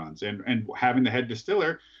finishing runs, and having the head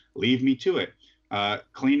distiller leave me to it.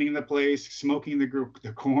 Cleaning the place, smoking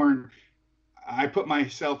the corn. I put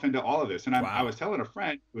myself into all of this. And I was telling a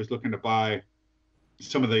friend who was looking to buy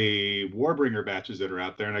some of the Warbringer batches that are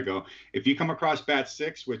out there. And I go, if you come across batch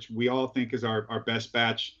 6, which we all think is our best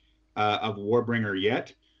batch of Warbringer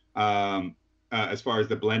yet, as far as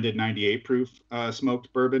the blended 98 proof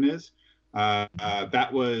smoked bourbon is, that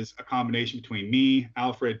was a combination between me,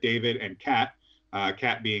 Alfred, David, and Kat,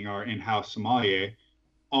 Kat being our in-house sommelier,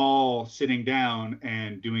 all sitting down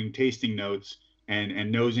and doing tasting notes and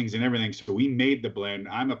nosings and everything. So we made the blend.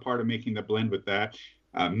 I'm a part of making the blend with that.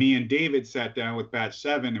 Me and David sat down with batch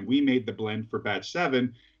 7 and we made the blend for batch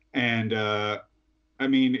 7. And I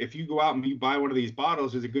mean, if you go out and you buy one of these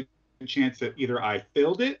bottles, there's a good chance that either I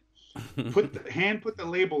filled it, put the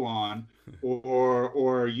label on,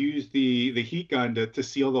 or use the heat gun to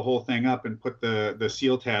seal the whole thing up and put the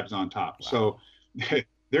seal tabs on top. Wow. So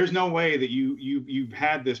there's no way that you've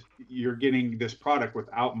had this, you're getting this product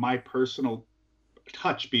without my personal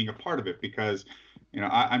touch being a part of it, because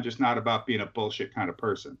I'm just not about being a bullshit kind of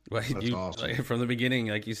person. Well, That's awesome. From the beginning,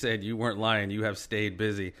 like you said, you weren't lying. You have stayed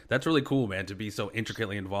busy. That's really cool, man, to be so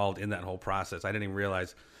intricately involved in that whole process. I didn't even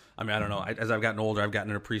realize. I mean, I don't know. As I've gotten older, I've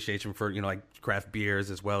gotten an appreciation for, like craft beers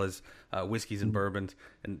as well as whiskeys and bourbons,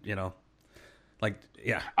 and yeah.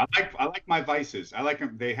 I like my vices. I like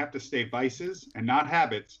them. They have to stay vices and not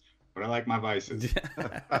habits. But I like my vices.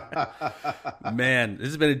 Man, this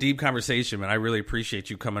has been a deep conversation, man. I really appreciate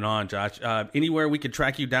you coming on, Josh. Anywhere we could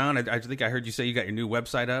track you down? I think I heard you say you got your new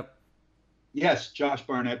website up. Yes,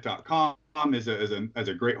 joshbarnett.com is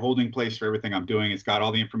a great holding place for everything I'm doing. It's got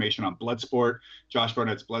all the information on Bloodsport, Josh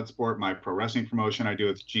Barnett's Bloodsport, my pro wrestling promotion I do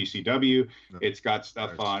with GCW. It's got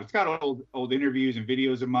stuff on. It's got old interviews and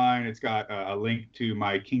videos of mine. It's got a link to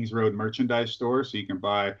my Kings Road merchandise store, so you can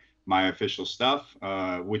buy my official stuff,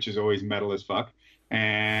 which is always metal as fuck,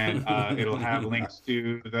 and it'll have links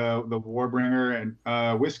to the Warbringer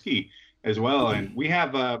and whiskey as well. And we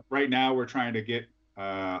have right now we're trying to get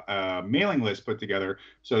a mailing list put together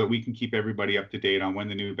so that we can keep everybody up to date on when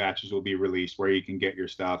the new batches will be released, where you can get your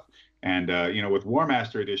stuff. And with War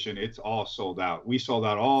Master Edition, it's all sold out. We sold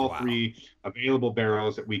out all 3 available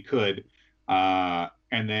barrels that we could, and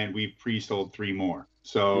then we've pre-sold 3 more.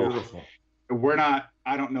 So beautiful.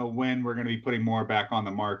 I don't know when we're going to be putting more back on the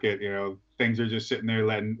market. Things are just sitting there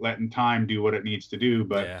letting time do what it needs to do.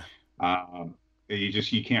 But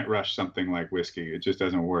you can't rush something like whiskey. It just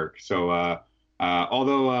doesn't work. So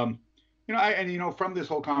although from this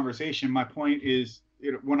whole conversation, my point is,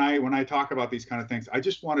 when I talk about these kind of things, I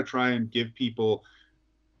just want to try and give people,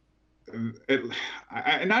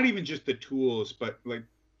 not even just the tools, but like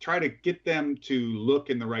try to get them to look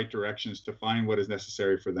in the right directions to find what is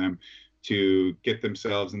necessary for them to get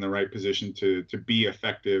themselves in the right position to be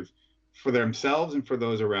effective for themselves and for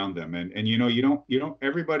those around them. And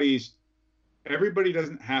everybody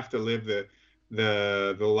doesn't have to live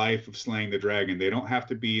the life of slaying the dragon. They don't have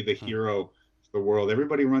to be the hero of the world.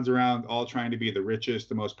 Everybody runs around all trying to be the richest,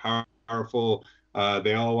 the most powerful.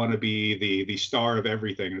 They all want to be the star of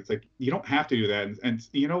everything. And it's like, you don't have to do that. And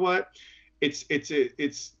you know what? It's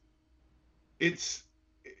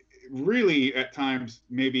really at times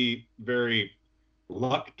maybe very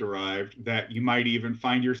luck derived that you might even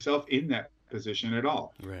find yourself in that position at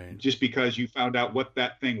all, right? Just because you found out what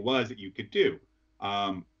that thing was that you could do,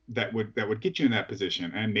 that would get you in that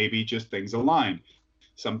position, and maybe just things aligned.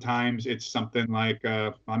 Sometimes it's something like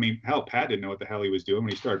hell, Pat didn't know what the hell he was doing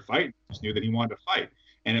when he started fighting. He just knew that he wanted to fight,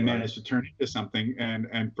 and it managed to turn into something.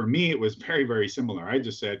 And for me, it was very, very similar. I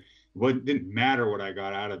just said, it didn't matter what I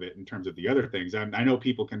got out of it in terms of the other things. I know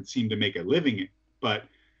people can seem to make a living, but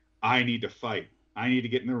I need to fight. I need to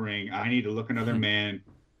get in the ring. I need to look another man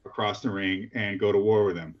across the ring and go to war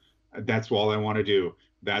with him. That's all I want to do.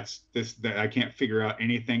 That I can't figure out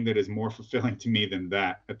anything that is more fulfilling to me than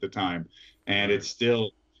that at the time. And it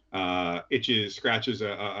still scratches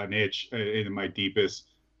an itch in my deepest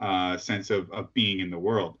sense of being in the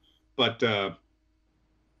world. But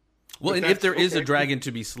well, and that's if there is a okay. dragon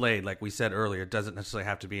to be slayed, like we said earlier, it doesn't necessarily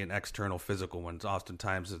have to be an external physical one.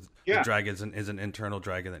 Oftentimes, the dragon is an internal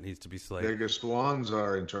dragon that needs to be slayed. Biggest ones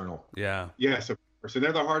are internal. Yeah. Yes, of course. And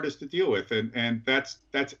they're the hardest to deal with. And that's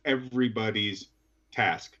everybody's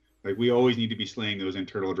task. Like, we always need to be slaying those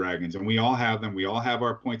internal dragons, and we all have them. We all have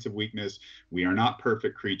our points of weakness. We are not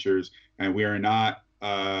perfect creatures, and we are not,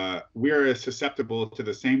 we are susceptible to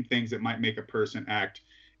the same things that might make a person act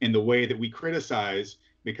in the way that we criticize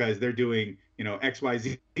because they're doing,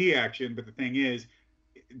 XYZ action. But the thing is,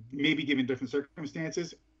 maybe given different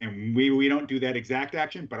circumstances, and we don't do that exact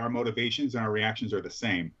action, but our motivations and our reactions are the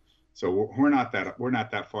same. So we're not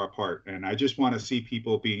that far apart. And I just want to see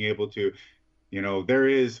people being able to, there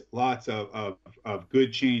is lots of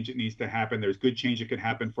good change that needs to happen. There's good change that can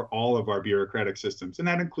happen for all of our bureaucratic systems. And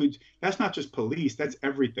that's not just police, that's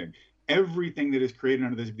everything. Everything that is created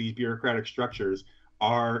under these bureaucratic structures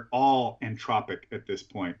are all entropic at this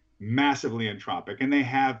point, massively entropic. And they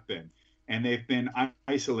have been. And they've been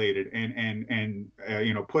isolated and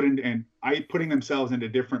putting themselves into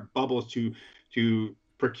different bubbles to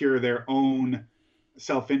procure their own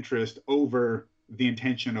self-interest over the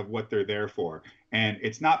intention of what they're there for. And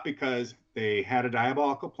it's not because they had a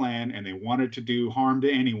diabolical plan and they wanted to do harm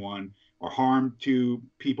to anyone or harm to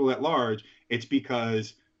people at large. It's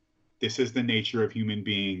because this is the nature of human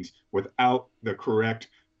beings. Without the correct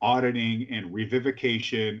auditing and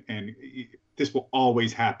revivification, and this will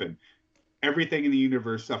always happen. Everything in the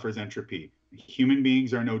universe suffers entropy. Human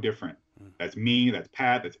beings are no different. That's me, that's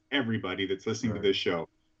Pat, that's everybody that's listening to this show.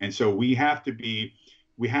 And so we have to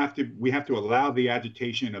allow the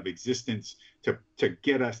agitation of existence to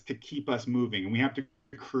get us, to keep us moving. And we have to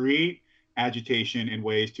create agitation in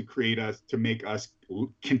ways to make us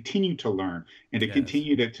continue to learn and to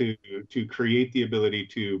continue to create the ability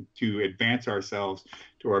to advance ourselves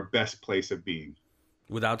to our best place of being.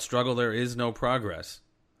 Without struggle, there is no progress.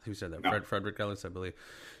 Who said that? No. Frederick Ellis, I believe.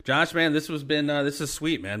 Josh, man, this is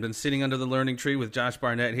sweet, man. Been sitting under the learning tree with Josh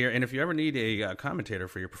Barnett here. And if you ever need a commentator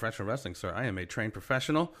for your professional wrestling, sir, I am a trained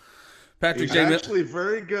professional. Patrick He's actually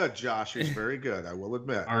very good, Josh. He's very good, I will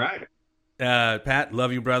admit. All right. Pat,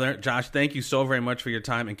 love you, brother. Josh, thank you so very much for your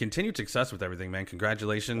time and continued success with everything, man.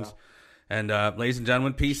 Congratulations. Yeah. And ladies and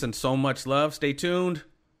gentlemen, peace and so much love. Stay tuned.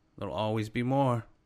 There'll always be more.